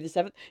alert, Henry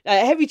VII,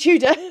 Henry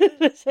Tudor.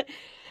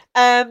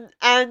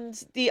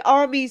 And the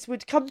armies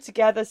would come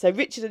together. So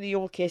Richard and the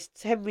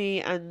Yorkists,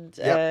 Henry and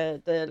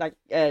this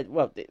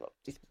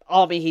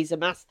army he's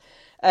amassed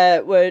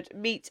would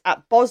meet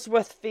at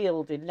Bosworth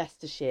Field in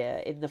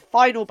Leicestershire in the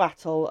final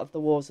battle of the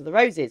Wars of the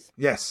Roses.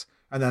 Yes,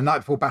 and the night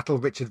before battle,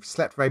 Richard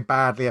slept very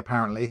badly,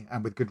 apparently,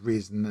 and with good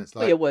reason. It's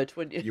like, well, you would,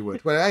 wouldn't you? You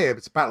would. Well, hey,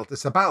 it's a battle.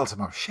 It's a battle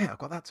tomorrow. Shit, I've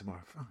got that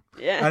tomorrow. Fine.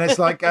 Yeah. And it's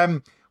like,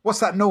 what's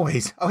that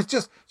noise? I was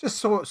just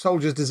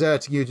soldiers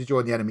deserting you to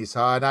join the enemy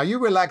side. Now you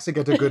relax and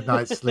get a good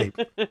night's sleep.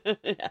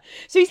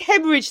 So he's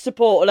hemorrhaged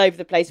support all over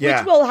the place,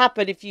 which will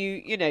happen if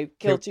you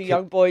kill two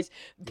young boys,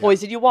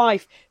 poison your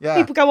wife. Yeah.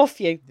 People go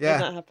off you when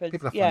that happens.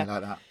 People are funny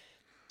like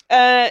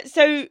that.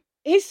 So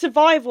his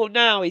survival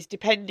now is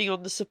depending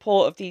on the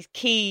support of these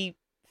key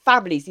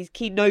families, these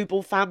key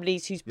noble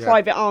families whose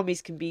private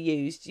armies can be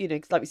used, you know,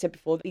 because like we said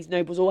before, these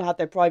nobles all had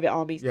their private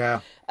armies.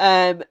 Yeah.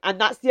 And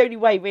that's the only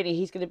way, really,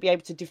 he's going to be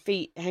able to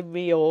defeat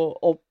Henry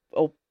or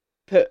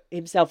put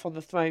himself on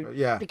the throne.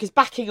 Yeah. Because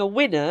backing a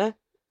winner,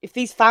 if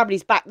these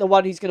families back the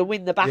one who's going to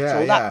win the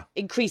battle, that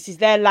increases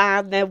their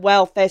land, their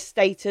wealth, their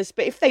status.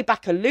 But if they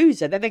back a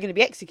loser, then they're going to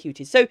be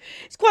executed. So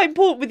it's quite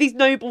important with these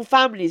noble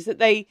families that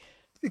they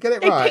pick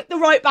the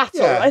right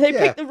battle and they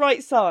pick the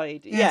right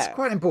side. Yeah, it's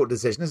quite an important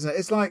decision, isn't it?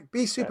 It's like,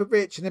 be super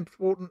rich and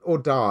important or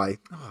die.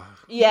 Oh,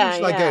 yeah,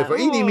 should I go for?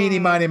 Eeny, meeny,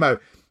 miny, mo.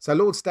 So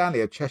Lord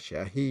Stanley of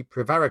Cheshire, he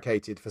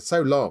prevaricated for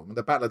so long,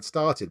 the battle had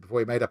started before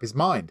he made up his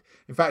mind.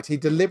 In fact, he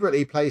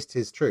deliberately placed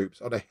his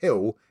troops on a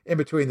hill in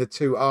between the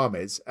two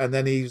armies, and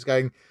then he was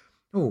going,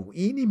 oh,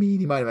 eeny,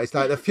 meeny, miny, mo. It's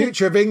like the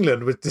future of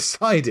England was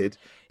decided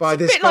by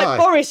this guy. It's a bit like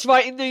Boris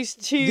writing those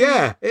two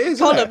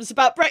columns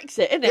about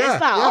Brexit, isn't it? It's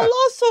that.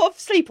 I'll sort of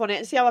sleep on it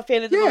and see how I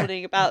feel in the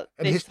morning about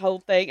this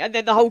whole thing. And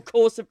then the whole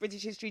course of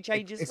British history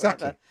changes.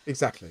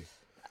 Exactly.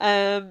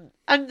 And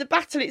the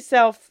battle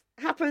itself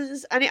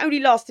happens, and it only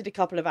lasted a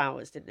couple of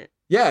hours, didn't it?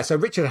 Yeah, so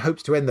Richard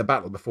hopes to end the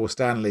battle before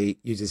Stanley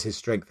uses his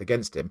strength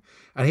against him.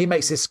 And he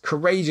makes this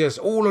courageous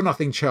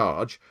all-or-nothing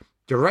charge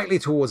directly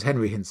towards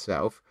Henry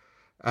himself,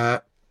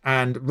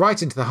 and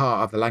right into the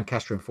heart of the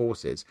Lancastrian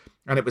forces.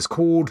 And it was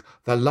called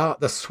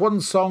the Swan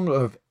Song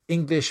of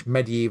English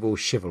Medieval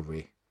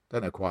Chivalry.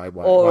 Don't know quite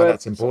why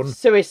that's important.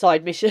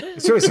 Suicide mission.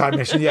 Suicide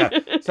mission, yeah.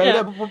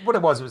 So what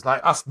it was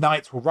like, us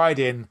knights will ride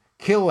in,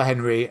 kill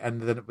Henry,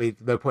 and then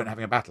no point in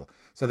having a battle.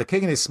 So the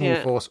king and his small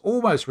force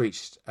almost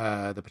reached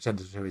the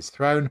pretender to his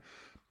throne.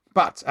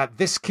 But at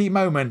this key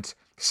moment,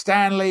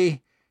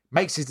 Stanley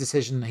makes his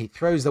decision. He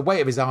throws the weight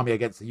of his army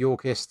against the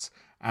Yorkists,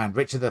 and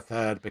Richard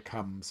III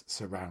becomes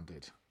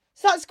surrounded.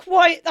 So that's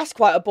quite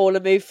a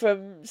baller move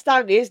from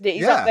Stanley, isn't it?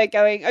 He's up there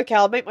going, okay,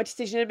 I'll make my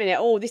decision in a minute.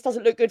 Oh, this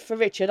doesn't look good for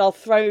Richard. I'll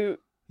throw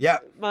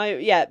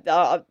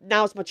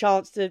now's my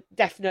chance to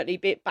definitely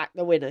back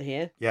the winner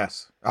here.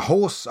 Yes. A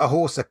horse,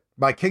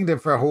 my kingdom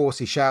for a horse,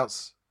 he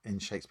shouts in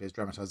Shakespeare's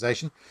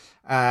dramatisation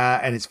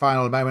in its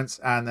final moments.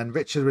 And then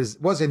Richard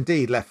was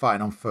indeed left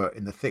fighting on foot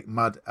in the thick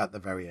mud at the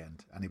very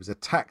end. And he was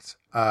attacked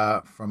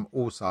from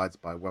all sides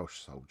by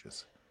Welsh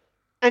soldiers.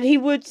 And he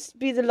would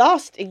be the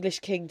last English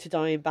king to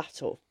die in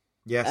battle.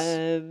 Yes.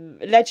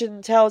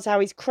 Legend tells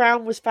how his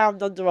crown was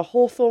found under a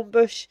hawthorn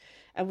bush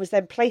and was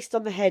then placed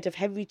on the head of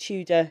Henry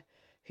Tudor,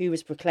 who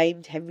was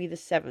proclaimed Henry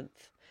VII.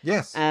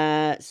 Yes.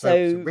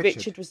 So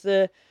Richard was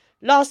the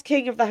last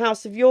king of the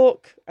House of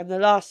York and the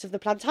last of the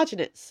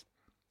Plantagenets.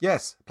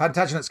 Yes.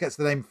 Plantagenets gets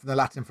the name from the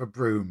Latin for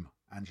broom,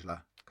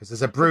 Angela, because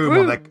there's a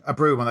broom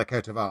on their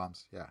coat of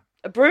arms. Yeah.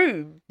 A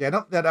broom? Yeah,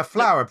 not a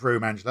flower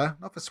broom, Angela,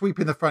 not for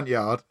sweeping the front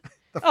yard.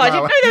 I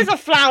didn't know there was a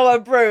flower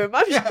broom.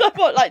 I'm just like,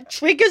 what, like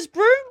Trigger's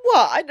broom?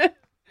 What? I know.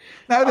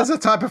 No, there's a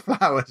type of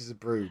flower which is a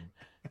broom.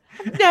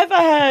 I've never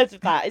heard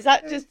of that. Is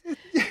that just...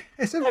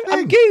 It's a thing.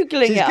 I'm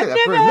Googling it. I've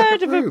never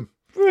heard of a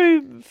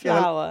broom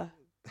flower.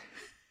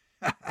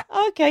 Yeah.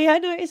 Okay, yeah,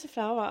 no, it is a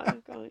flower.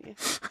 I've never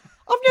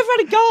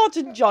had a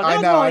garden, John. I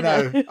know.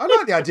 I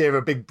like the idea of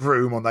a big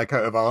broom on their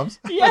coat of arms.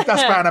 Yeah.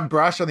 Dustpan and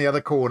brush on the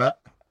other corner.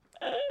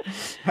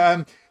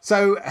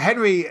 So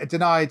Henry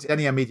denied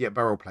any immediate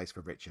burial place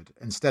for Richard.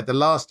 Instead, the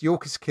last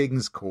Yorkist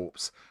king's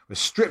corpse was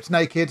stripped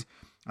naked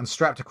and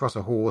strapped across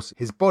a horse.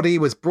 His body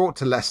was brought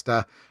to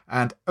Leicester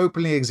and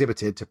openly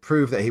exhibited to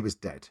prove that he was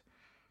dead.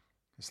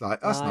 It's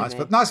like, that's nice,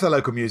 but nice for the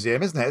local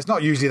museum, isn't it? It's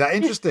not usually that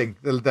interesting,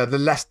 the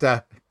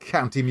Leicester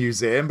County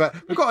Museum, but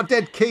we've got a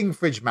dead king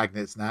fridge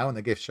magnets now in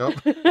the gift shop.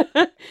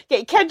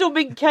 Get Kendal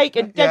mint cake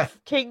and dead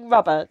king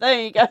rubber.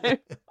 There you go.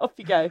 Off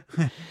you go.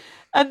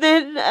 And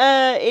then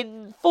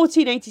in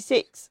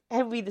 1486,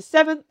 Henry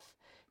VII,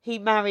 he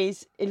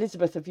marries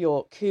Elizabeth of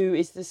York, who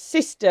is the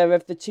sister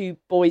of the two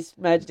boys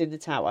murdered in the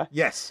Tower.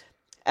 Yes.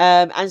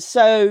 And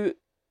so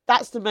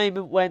that's the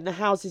moment when the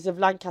houses of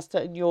Lancaster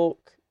and York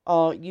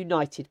are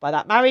united by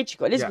that marriage. You've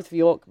got Elizabeth of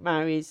York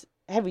marries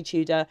Henry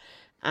Tudor,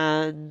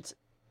 and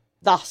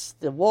thus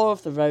the War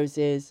of the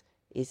Roses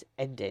is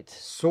ended.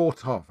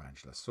 Sort of,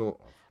 Angela, sort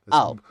of.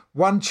 There's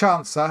one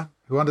chancer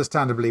who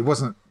understandably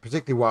wasn't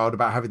particularly wild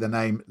about having the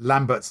name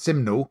Lambert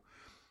Simnel.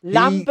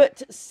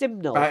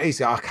 Simnel. I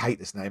hate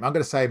this name. I'm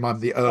going to say I'm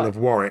the Earl of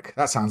Warwick.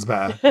 That sounds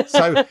better.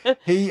 So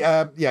he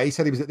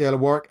said he was at the Earl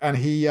of Warwick, and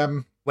he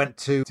went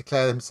to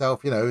declare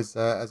himself, as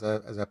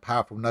a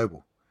powerful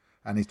noble,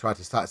 and he tried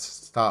to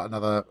start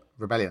another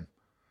rebellion.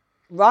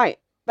 Right.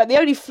 But the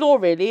only flaw,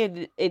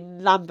 really,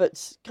 in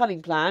Lambert's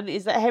cunning plan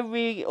is that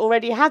Henry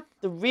already had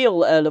the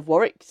real Earl of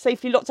Warwick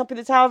safely locked up in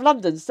the Tower of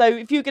London. So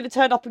if you're going to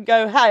turn up and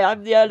go, hey,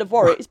 I'm the Earl of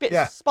Warwick, it's a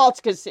bit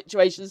Spartacus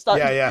situation. No,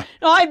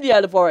 I'm the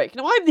Earl of Warwick.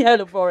 No, I'm the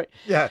Earl of Warwick.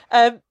 Yeah.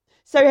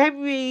 So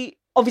Henry,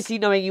 obviously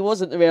knowing he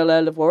wasn't the real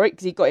Earl of Warwick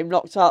because he got him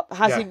locked up,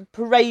 has him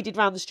paraded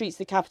around the streets of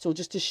the capital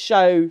just to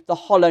show the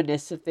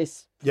hollowness of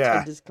this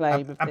pretender's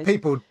claim. And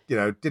people,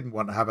 didn't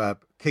want to have a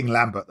King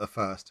Lambert the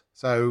First.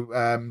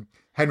 So...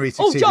 Henry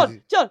succeeded. Oh,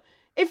 John,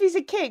 if he's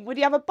a king, would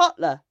he have a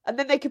butler? And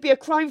then there could be a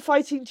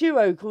crime-fighting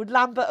duo called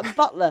Lambert and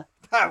Butler.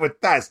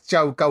 That's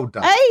Joe Gold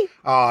dust. Hey?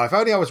 Oh, if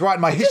only I was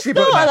writing my history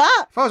book now.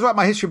 If I was writing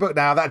my history book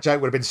now, that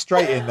joke would have been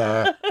straight in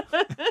there.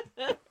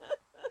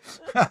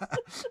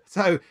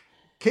 So,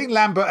 King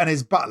Lambert and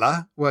his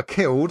butler were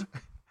killed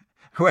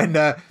when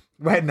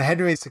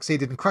Henry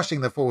succeeded in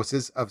crushing the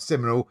forces of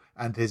Simnel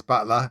and his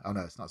butler. Oh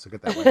no, it's not so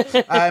good that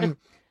way.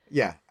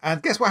 Yeah,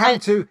 and guess what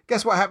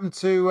happened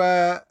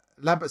to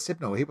Lambert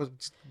Simnel?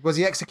 Was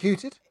he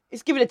executed?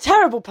 He's given a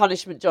terrible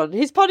punishment, John.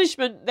 His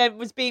punishment then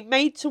was being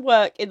made to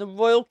work in the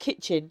royal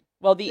kitchen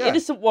while the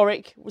innocent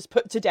Warwick was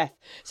put to death.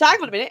 So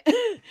hang on a minute.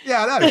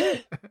 Yeah, I know.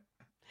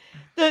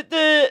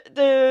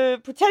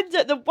 the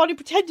pretender, the one who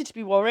pretended to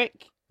be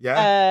Warwick,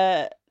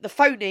 the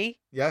phony,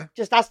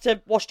 just has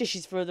to wash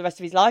dishes for the rest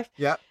of his life.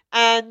 Yeah.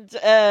 And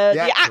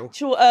the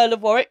actual Earl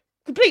of Warwick,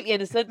 completely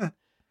innocent,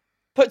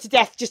 put to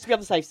death just to be on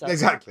the safe side.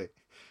 Exactly.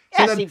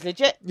 Yeah, so seems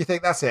legit. You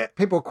think that's it?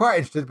 People are quite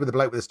interested with the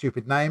bloke with a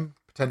stupid name,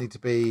 pretending to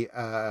be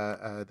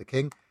the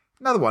king.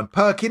 Another one,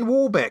 Perkin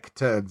Warbeck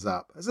turns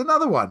up. There's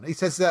another one. He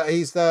says that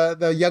he's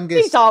the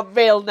youngest. These aren't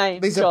real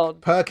names, John.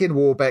 Perkin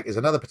Warbeck is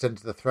another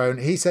pretender to the throne.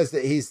 He says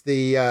that he's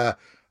the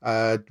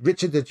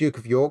Richard, the Duke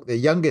of York, the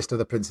youngest of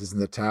the princes in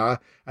the Tower,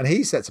 and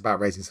he sets about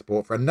raising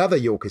support for another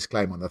Yorkist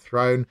claim on the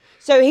throne.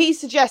 So he's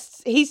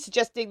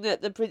suggesting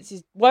that the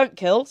princes weren't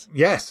killed.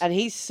 Yes. And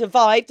he's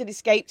survived and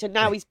escaped, and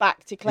now he's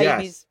back to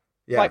claim his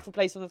rightful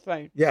place on the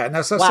throne. Yeah.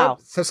 Now, so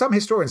some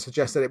historians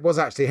suggest that it was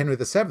actually Henry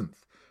VII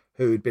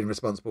who'd been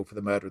responsible for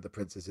the murder of the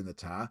princes in the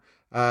Tower,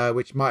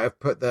 which might have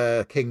put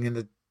the king in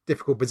a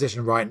difficult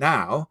position right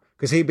now,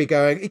 because he'd be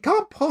going, he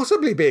can't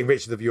possibly be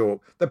Richard of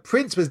York. The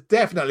prince was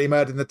definitely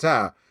murdered in the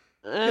Tower.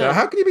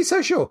 How can you be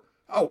so sure?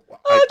 Oh,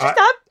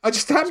 I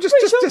just feel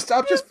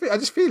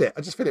it.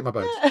 I just feel it in my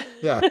bones.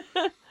 Yeah.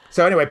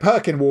 So anyway,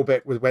 Perkin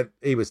Warbeck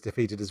he was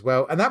defeated as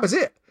well, and that was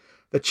it.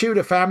 The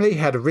Tudor family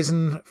had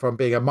arisen from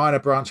being a minor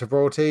branch of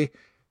royalty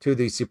to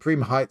the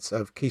supreme heights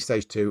of Key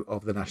Stage 2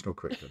 of the national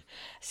curriculum.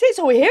 See, it's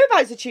all we hear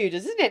about the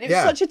Tudors, isn't it? It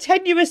was such a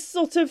tenuous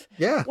sort of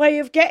way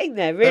of getting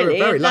there, really. They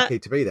were very lucky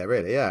to be there,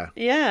 really, yeah.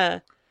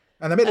 Yeah.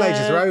 And the Middle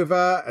Ages are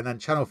over, and then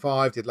Channel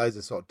 5 did loads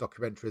of sort of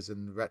documentaries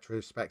and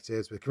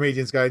retrospectives with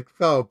comedians going,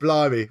 oh,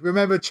 blimey,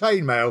 remember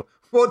chainmail?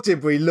 What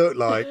did we look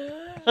like?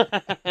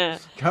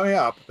 Coming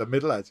up, the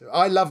Middle Ages.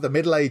 I love the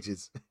Middle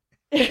Ages.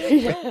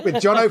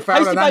 with John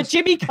O'Farrell and by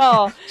Jimmy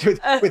Carr.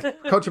 with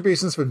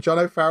contributions from John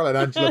O'Farrell and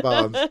Angela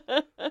Barnes.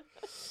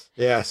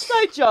 Yes.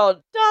 So,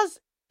 John, does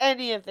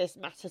any of this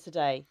matter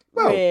today?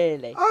 Well,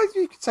 really?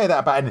 You could say that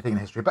about anything in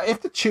history, but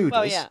if the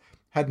Tudors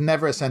had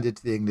never ascended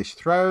to the English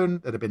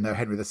throne, there'd have been no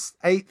Henry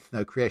VIII,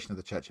 no creation of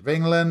the Church of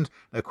England,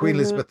 no Queen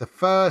Elizabeth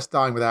I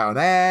dying without an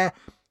heir,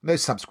 no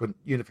subsequent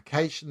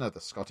unification of the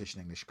Scottish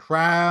and English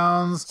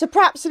crowns. So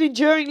perhaps an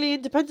enduringly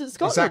independent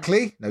Scotland.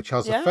 Exactly. No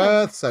Charles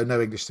I, so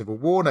no English Civil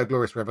War, no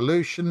Glorious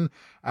Revolution,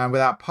 and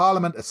without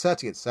Parliament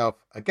asserting itself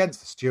against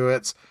the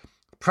Stuarts,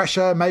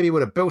 pressure maybe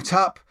would have built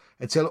up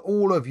until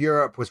all of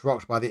Europe was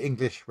rocked by the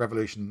English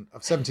Revolution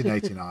of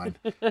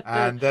 1789.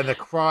 And then a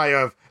cry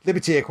of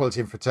liberty, equality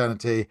and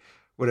fraternity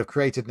would have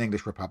created an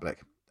English Republic,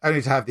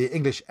 only to have the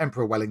English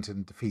Emperor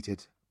Wellington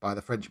defeated by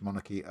the French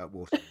monarchy at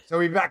Waterloo. So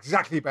we're back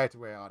exactly back to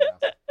where we are now.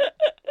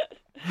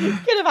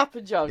 Could have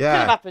happened, John. Yeah. Could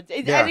have happened.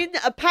 And in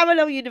a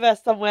parallel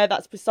universe somewhere,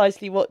 that's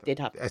precisely what did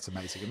happen. It's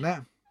amazing, isn't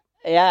it?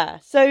 Yeah.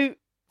 So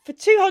for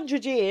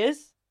 200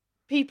 years,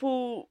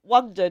 people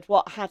wondered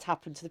what had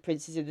happened to the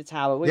princes in the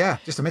Tower.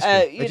 Just a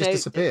mystery. They just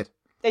disappeared.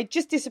 They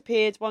just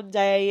disappeared one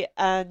day,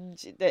 and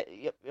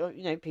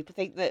people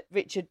think that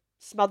Richard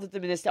smothered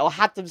them in their sleep, or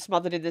had them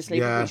smothered in their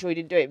sleep. I'm pretty sure he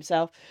didn't do it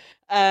himself.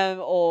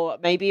 Or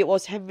maybe it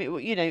was Henry,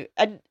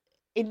 and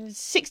in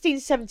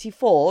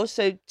 1674,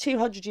 so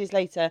 200 years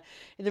later,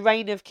 in the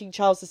reign of King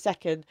Charles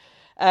II,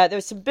 there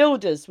were some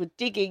builders were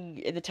digging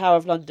in the Tower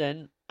of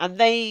London, and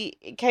they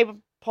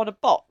came upon a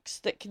box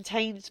that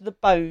contained the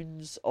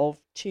bones of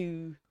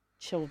 2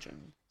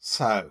 children.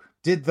 So,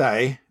 did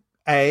they,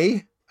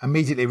 A,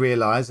 immediately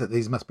realise that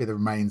these must be the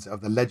remains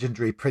of the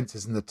legendary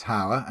princes in the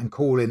Tower and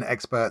call in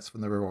experts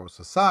from the Royal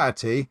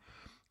Society,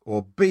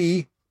 or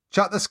B,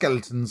 chuck the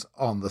skeletons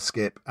on the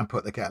skip and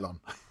put the kettle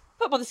on?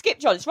 Put them on the skip,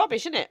 John. It's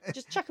rubbish, isn't it?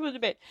 Just chuck them in a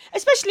bit.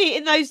 Especially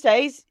in those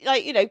days,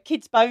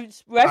 kids'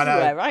 bones were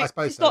everywhere, right? I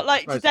suppose it's not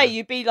like today.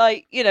 You'd be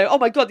like, oh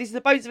my God, these are the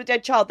bones of a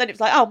dead child. Then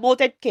it's like, oh, more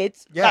dead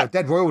kids. Yeah,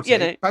 dead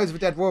royalty. Bones of a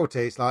dead royalty.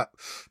 It's like,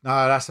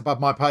 no, that's above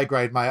my pay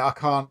grade, mate. I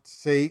can't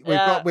see.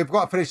 We've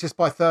got to finish this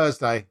by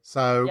Thursday,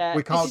 so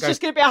we can't It's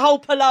just going to be a whole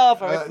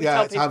palaver if we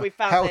tell people we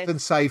found health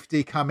and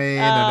safety come in,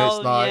 and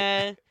it's like.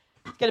 Yeah.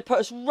 It's going to put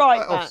us right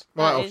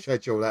off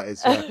schedule, that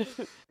is. Yeah.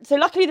 So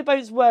luckily the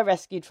bones were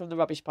rescued from the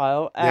rubbish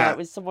pile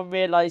when someone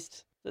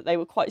realised that they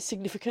were quite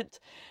significant,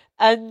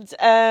 and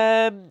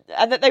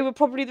that they were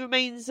probably the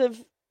remains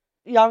of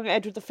young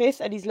Edward V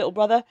and his little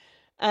brother,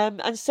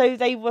 and so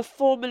they were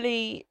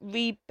formally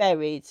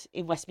reburied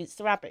in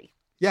Westminster Abbey.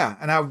 Yeah,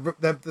 and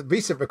the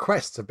recent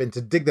requests have been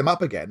to dig them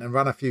up again and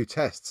run a few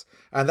tests,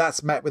 and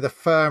that's met with a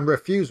firm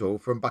refusal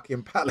from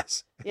Buckingham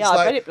Palace. Yeah,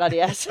 I bet it bloody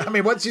has. I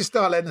mean, once you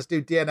start letting us do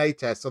DNA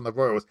tests on the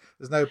royals,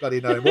 there's no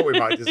bloody knowing what we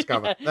might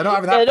discover. They're not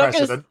having that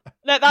precedent.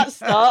 Let that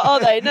start, are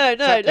they? No.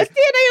 Exactly. Let's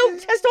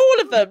DNA test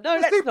all of them. No,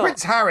 let's do not.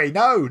 Prince Harry.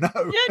 No.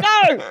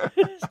 Yeah,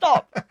 no.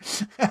 Stop.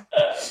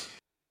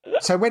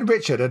 So when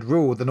Richard had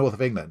ruled the north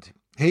of England,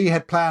 he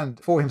had planned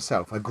for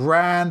himself a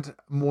grand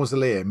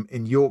mausoleum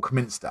in York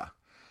Minster.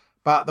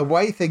 But the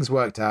way things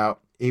worked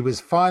out, he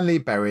was finally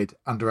buried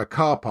under a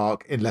car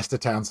park in Leicester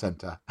Town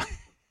Centre.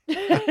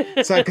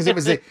 So, because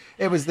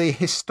it was the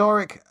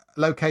historic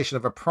location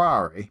of a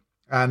priory,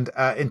 and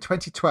in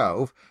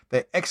 2012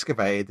 they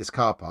excavated this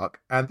car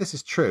park, and this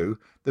is true.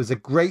 There was a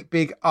great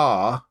big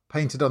R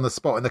painted on the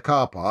spot in the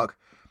car park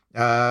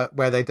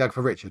where they dug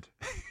for Richard.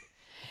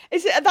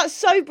 That's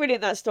so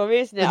brilliant, that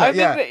story, isn't it? I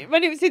remember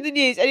when it was in the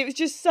news, and it was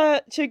just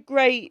such a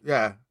great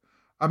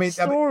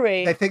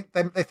story. They think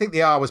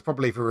the R was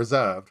probably for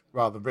reserved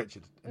rather than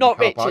Richard. Not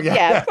Richard, probably.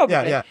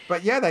 Yeah.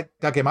 But they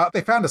dug him up.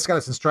 They found a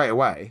skeleton straight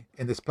away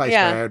in this place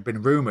where it had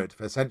been rumoured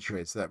for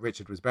centuries that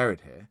Richard was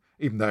buried here,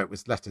 even though it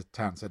was Leicester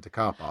Town Centre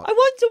car park. I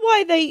wonder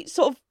why they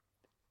sort of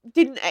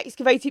didn't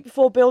excavate it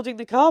before building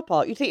the car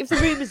park. You'd think if the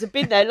rumours had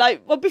been there,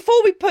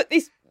 before we put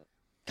this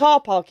car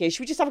park here,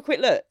 should we just have a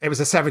quick look? It was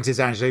the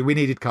 70s, Angela. We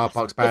needed car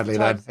parks badly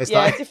then. It's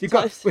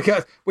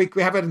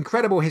we have an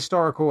incredible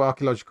historical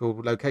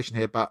archaeological location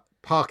here, but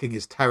parking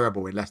is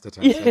terrible in Leicester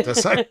Town Centre.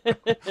 So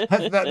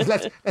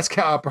let's get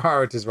our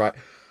priorities right.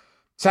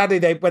 Sadly,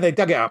 when they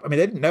dug it up, I mean,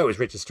 they didn't know it was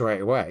Richard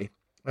straight away.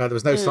 There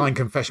was no signed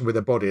confession with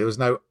the body. There was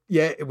no,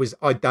 it was,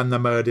 I'd done the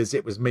murders.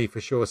 It was me for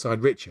sure,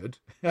 signed Richard.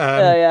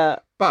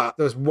 But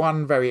there was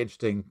one very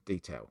interesting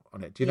detail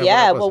on it. Do you know what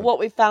that was? What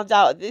we found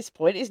out at this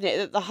point, isn't it,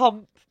 that the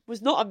hump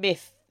was not a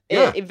myth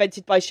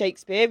invented by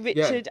Shakespeare.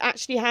 Richard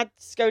actually had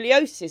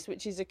scoliosis,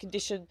 which is a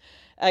condition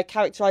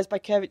characterised by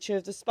curvature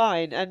of the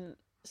spine. And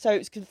so it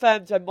was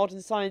confirmed when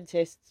modern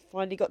scientists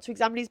finally got to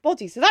examine his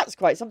body. So that's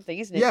quite something,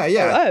 isn't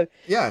it?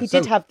 He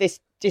did have this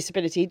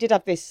disability. He did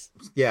have this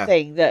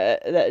thing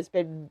that has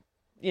been,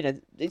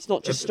 it's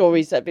not just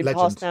stories that have been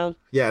passed down.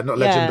 Yeah, not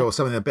legend or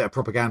something, a bit of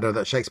propaganda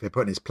that Shakespeare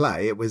put in his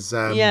play. It was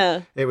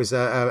it was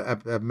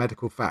a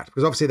medical fact.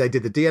 Because obviously they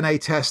did the DNA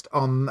test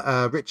on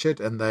Richard,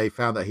 and they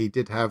found that he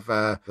did have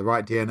the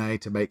right DNA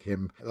to make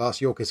him the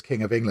last Yorkist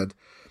King of England.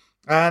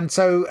 And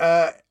so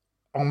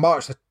on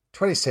March the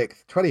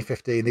 26th,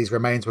 2015, these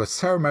remains were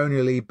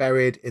ceremonially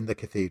buried in the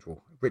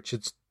cathedral.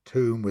 Richard's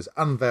tomb was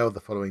unveiled the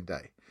following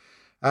day.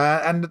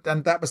 And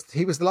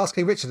he was the last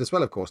King Richard as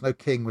well, of course. No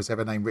king was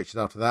ever named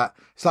Richard after that.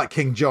 It's like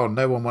King John.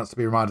 No one wants to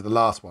be reminded of the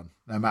last one,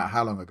 no matter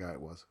how long ago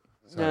it was.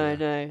 So,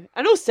 no.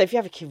 And also, if you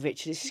have a King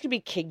Richard, it's just going to be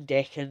King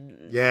Dick,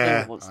 and no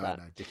one wants that.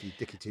 No, Dickie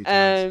 2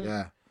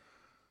 times,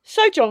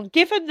 So, John,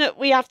 given that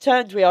we have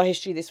turned We Are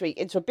History this week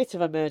into a bit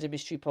of a murder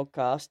mystery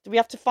podcast, do we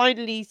have to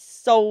finally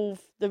solve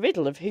the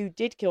riddle of who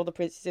did kill the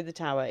princess in the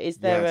tower? Is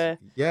there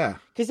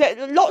because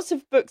lots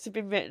of books have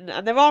been written,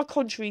 and there are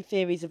contrary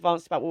theories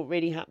advanced about what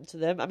really happened to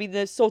them. I mean,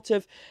 the sort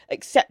of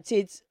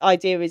accepted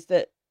idea is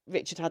that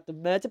Richard had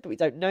them murdered, but we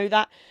don't know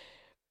that.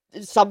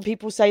 Some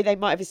people say they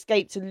might have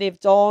escaped and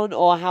lived on,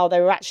 or how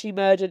they were actually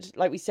murdered,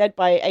 like we said,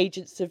 by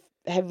agents of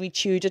Henry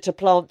Tudor to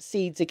plant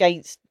seeds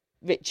against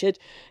Richard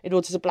in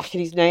order to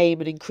blacken his name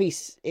and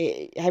increase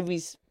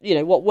Henry's,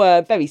 what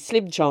were very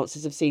slim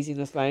chances of seizing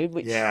the throne,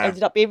 which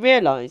ended up being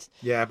realised.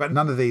 Yeah, but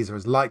none of these are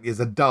as likely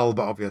as a dull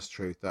but obvious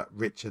truth that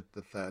Richard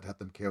III had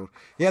them killed.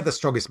 He had the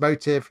strongest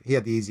motive, he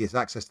had the easiest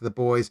access to the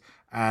boys,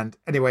 and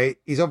anyway,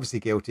 he's obviously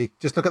guilty.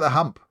 Just look at the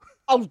hump.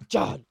 Oh,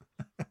 John.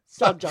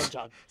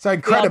 John. So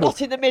incredible. We are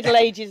not in the Middle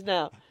Ages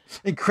now.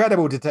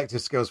 Incredible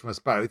detective skills from us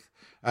both.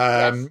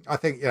 I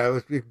think, it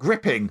was a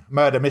gripping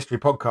murder mystery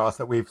podcast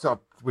that we've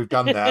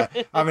done there.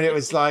 I mean, it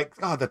was like,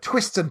 the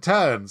twists and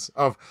turns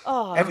of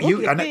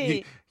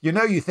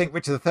you think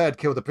Richard III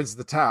killed the Prince of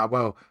the Tower.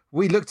 Well,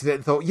 we looked at it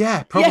and thought,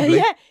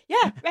 probably.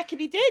 Yeah, reckon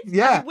he did.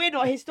 Yeah. I mean, we're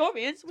not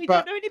historians. We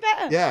don't know any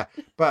better. Yeah,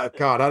 but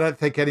God, I don't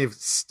think any of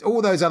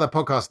all those other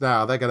podcasts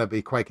now, they're going to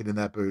be quaking in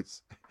their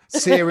boots.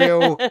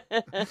 Serial, all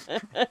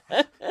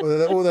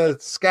the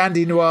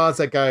Scandi noirs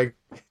are going.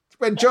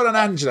 When John and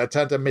Angela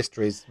turn to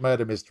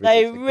murder mysteries.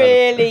 They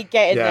really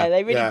get in there.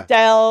 They really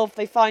delve.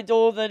 They find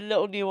all the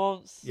little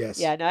nuance. Yes.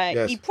 Yeah,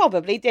 no, he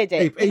probably did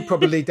it. He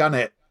probably done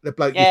it. The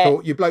bloke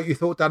you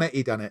thought done it,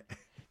 he done it.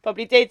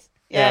 Probably did.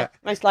 Yeah.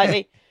 Most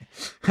likely.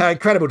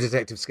 Incredible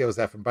detective skills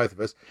there from both of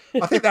us.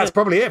 I think that's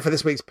probably it for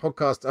this week's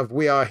podcast of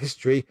We Are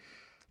History.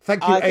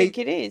 Thank you. I think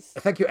it is.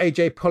 Thank you,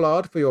 AJ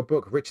Pollard, for your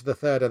book, Richard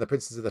III and the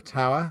Princes of the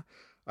Tower.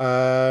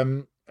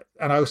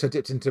 And I also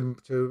dipped into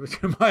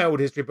my old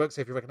history books,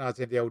 so if you recognise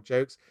any of the old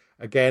jokes.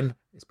 Again,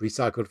 it's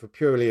recycled for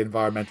purely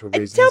environmental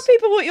reasons. Tell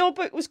people what your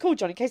book was called,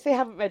 John, in case they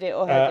haven't read it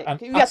or heard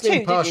it. You have two,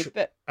 didn't you?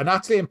 But... An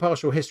Utterly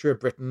Impartial History of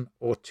Britain,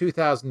 or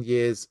 2,000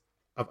 Years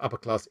of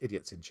Upper-Class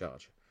Idiots in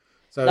Charge.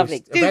 So lovely.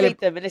 Do read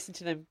them and listen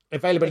to them.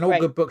 Available in all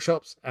good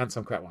bookshops and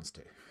some crap ones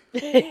too.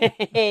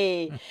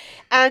 And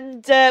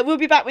we'll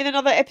be back with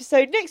another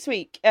episode next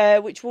week,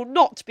 which will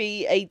not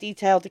be a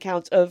detailed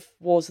account of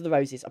Wars of the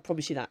Roses. I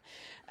promise you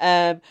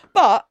that.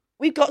 But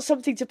we've got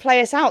something to play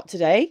us out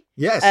today.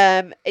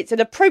 Yes. It's an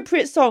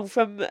appropriate song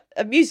from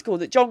a musical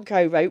that John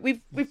co-wrote.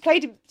 We've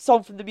played a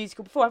song from the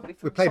musical before, haven't we?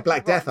 We played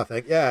Black Death, I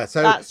think. Yeah.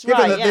 So that's given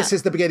right, that this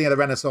is the beginning of the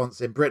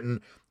Renaissance in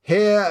Britain,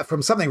 here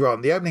from Something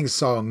Rotten, the opening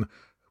song,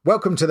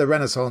 Welcome to the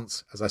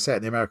Renaissance, as I say it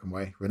in the American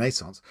way,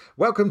 Renaissance.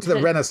 Welcome to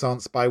the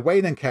Renaissance by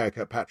Wayne and Kerry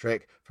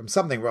Kirkpatrick from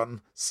Something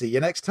Rotten. See you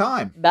next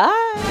time.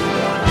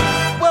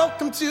 Bye.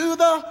 Welcome to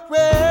the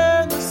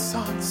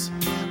Renaissance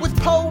with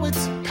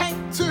poets,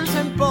 painters,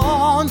 and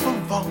bon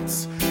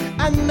vivants,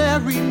 and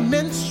merry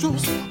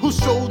minstrels who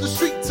show the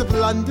streets of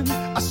London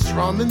a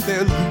strumming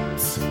their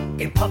lutes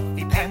in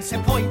puffy pants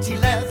and pointy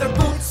leather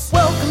boots.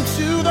 Welcome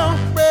to the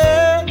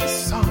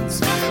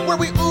Renaissance, where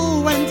we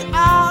ooh and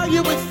ah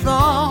you with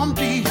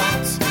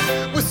ambiance.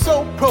 We're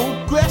so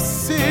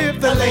progressive,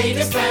 the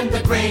latest and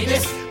the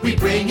greatest, we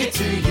bring it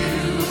to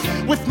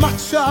you with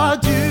much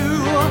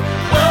ado.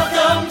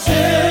 Welcome to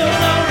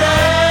the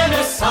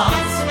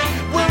Renaissance,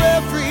 where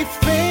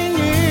everything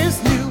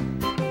is new.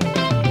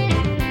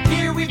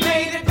 Here we've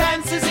made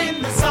advances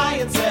in the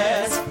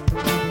sciences.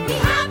 We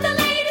have the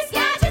latest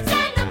gadgets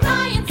and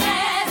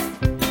appliances.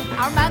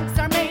 Our mugs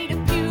are made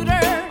of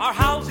pewter. Our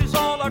houses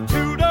all are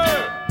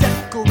Tudor,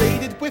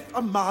 decorated with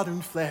a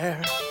modern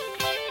flair.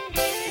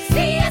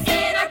 See us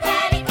in our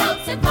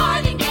petticoats and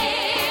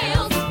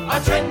farthingales. Our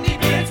trendy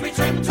beards we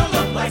trim to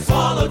look like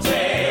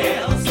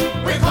swallowtails.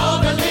 We're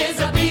called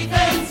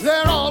Elizabethans.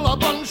 They're all a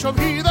bunch of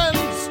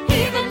heathens.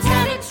 Heathens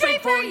headed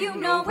straight for you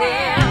know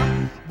where.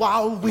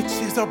 While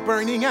witches are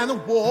burning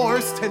and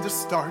wars tend to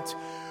start,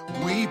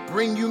 we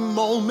bring you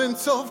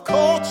moments of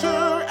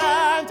culture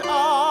and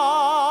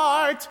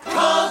art.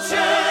 Culture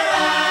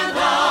and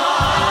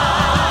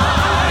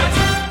art.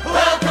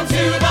 Welcome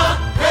to the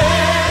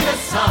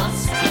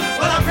Renaissance,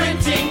 when our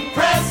printing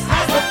press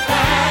has the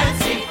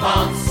fancy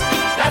fonts.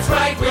 That's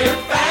right, we're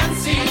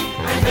fancy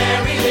and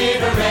very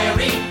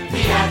literary,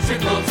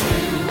 theatrical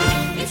too.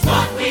 It's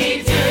what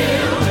we do.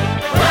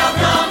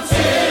 Welcome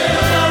to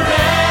the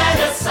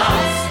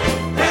Renaissance,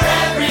 where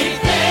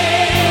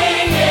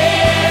everything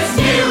is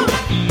new.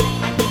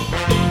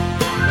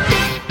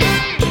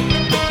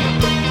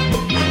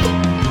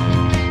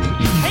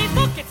 Hey,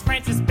 look, it's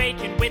Francis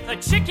Bacon with a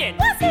chicken.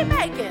 What's he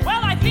making?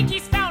 Well, I think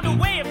he's found a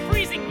way of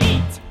freezing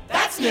meat.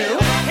 That's new.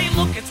 Hey,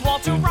 look, it's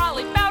Walter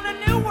Raleigh, found a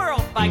new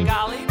world, by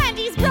golly. And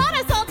he's brought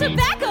us all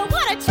tobacco.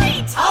 What a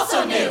treat!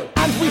 Also new.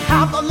 And we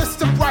have a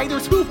list of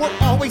writers who were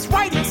always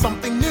writing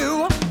something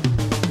new.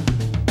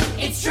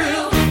 It's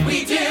true,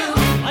 we do.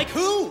 Like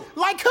who?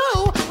 Like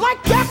who?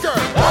 Like Becker!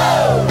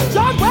 Whoa!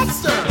 John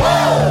Webster!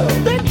 Whoa!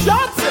 Ben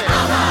Jonson!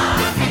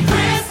 And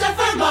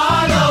Christopher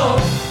Marlowe,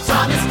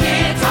 Thomas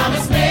Kidd,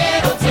 Thomas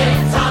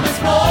Middleton, Thomas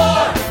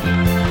More.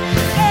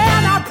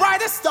 And our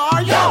brightest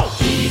star, yo!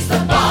 He's the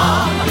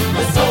bomb,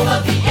 the soul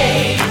of the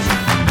age,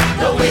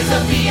 the whiz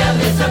of the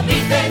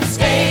Elizabethan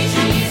stage.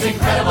 He's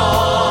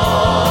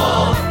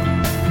incredible,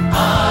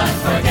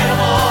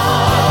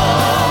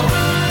 unforgettable.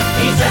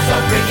 He's just so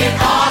freaking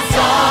awesome.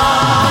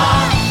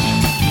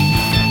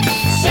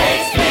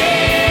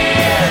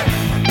 Shakespeare,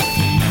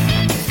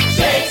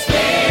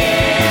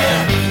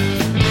 Shakespeare.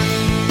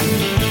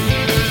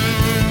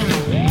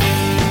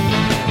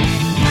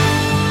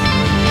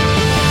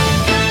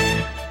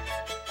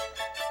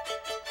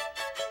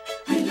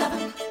 We love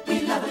him,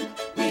 we love him,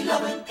 we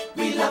love him,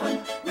 we love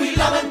him, we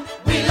love him,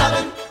 we love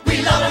him,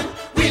 we love him,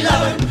 we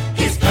love him.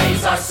 His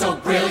plays are so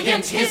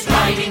brilliant, his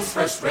writing's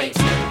first rate,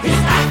 his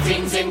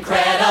acting's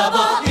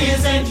incredible.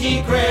 Isn't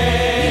he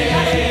great?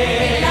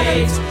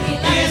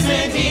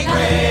 Isn't he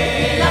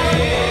great?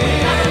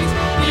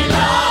 We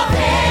love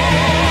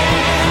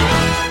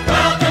him.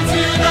 Welcome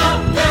to the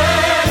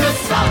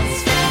Renaissance.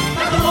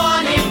 Not the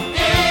one in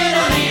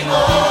Italy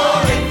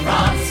or in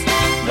France.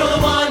 No,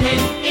 the one in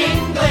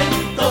England.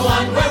 The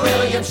one where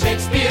William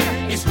Shakespeare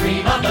is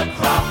cream of the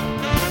crop.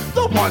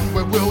 The one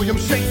where William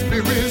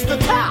Shakespeare is the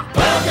top.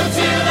 Welcome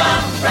to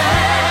the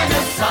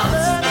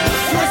Renaissance.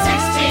 To a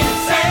 16th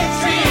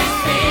century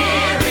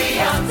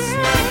experience.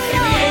 In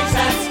the age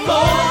that's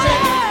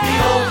golden, the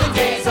olden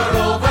days are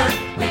over.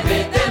 We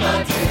bid them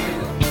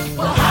adieu.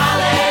 Well,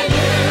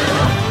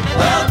 hallelujah.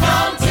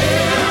 Welcome to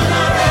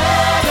the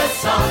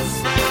Renaissance,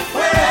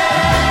 where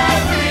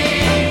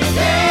everything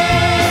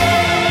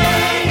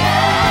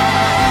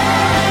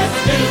is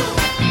new.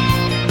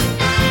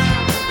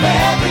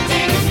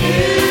 Everything is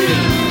new.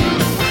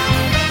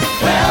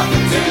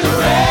 Welcome to the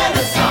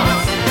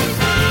Renaissance.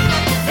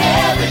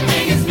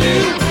 Everything is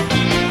new.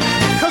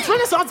 'Cause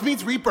Renaissance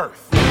means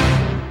rebirth.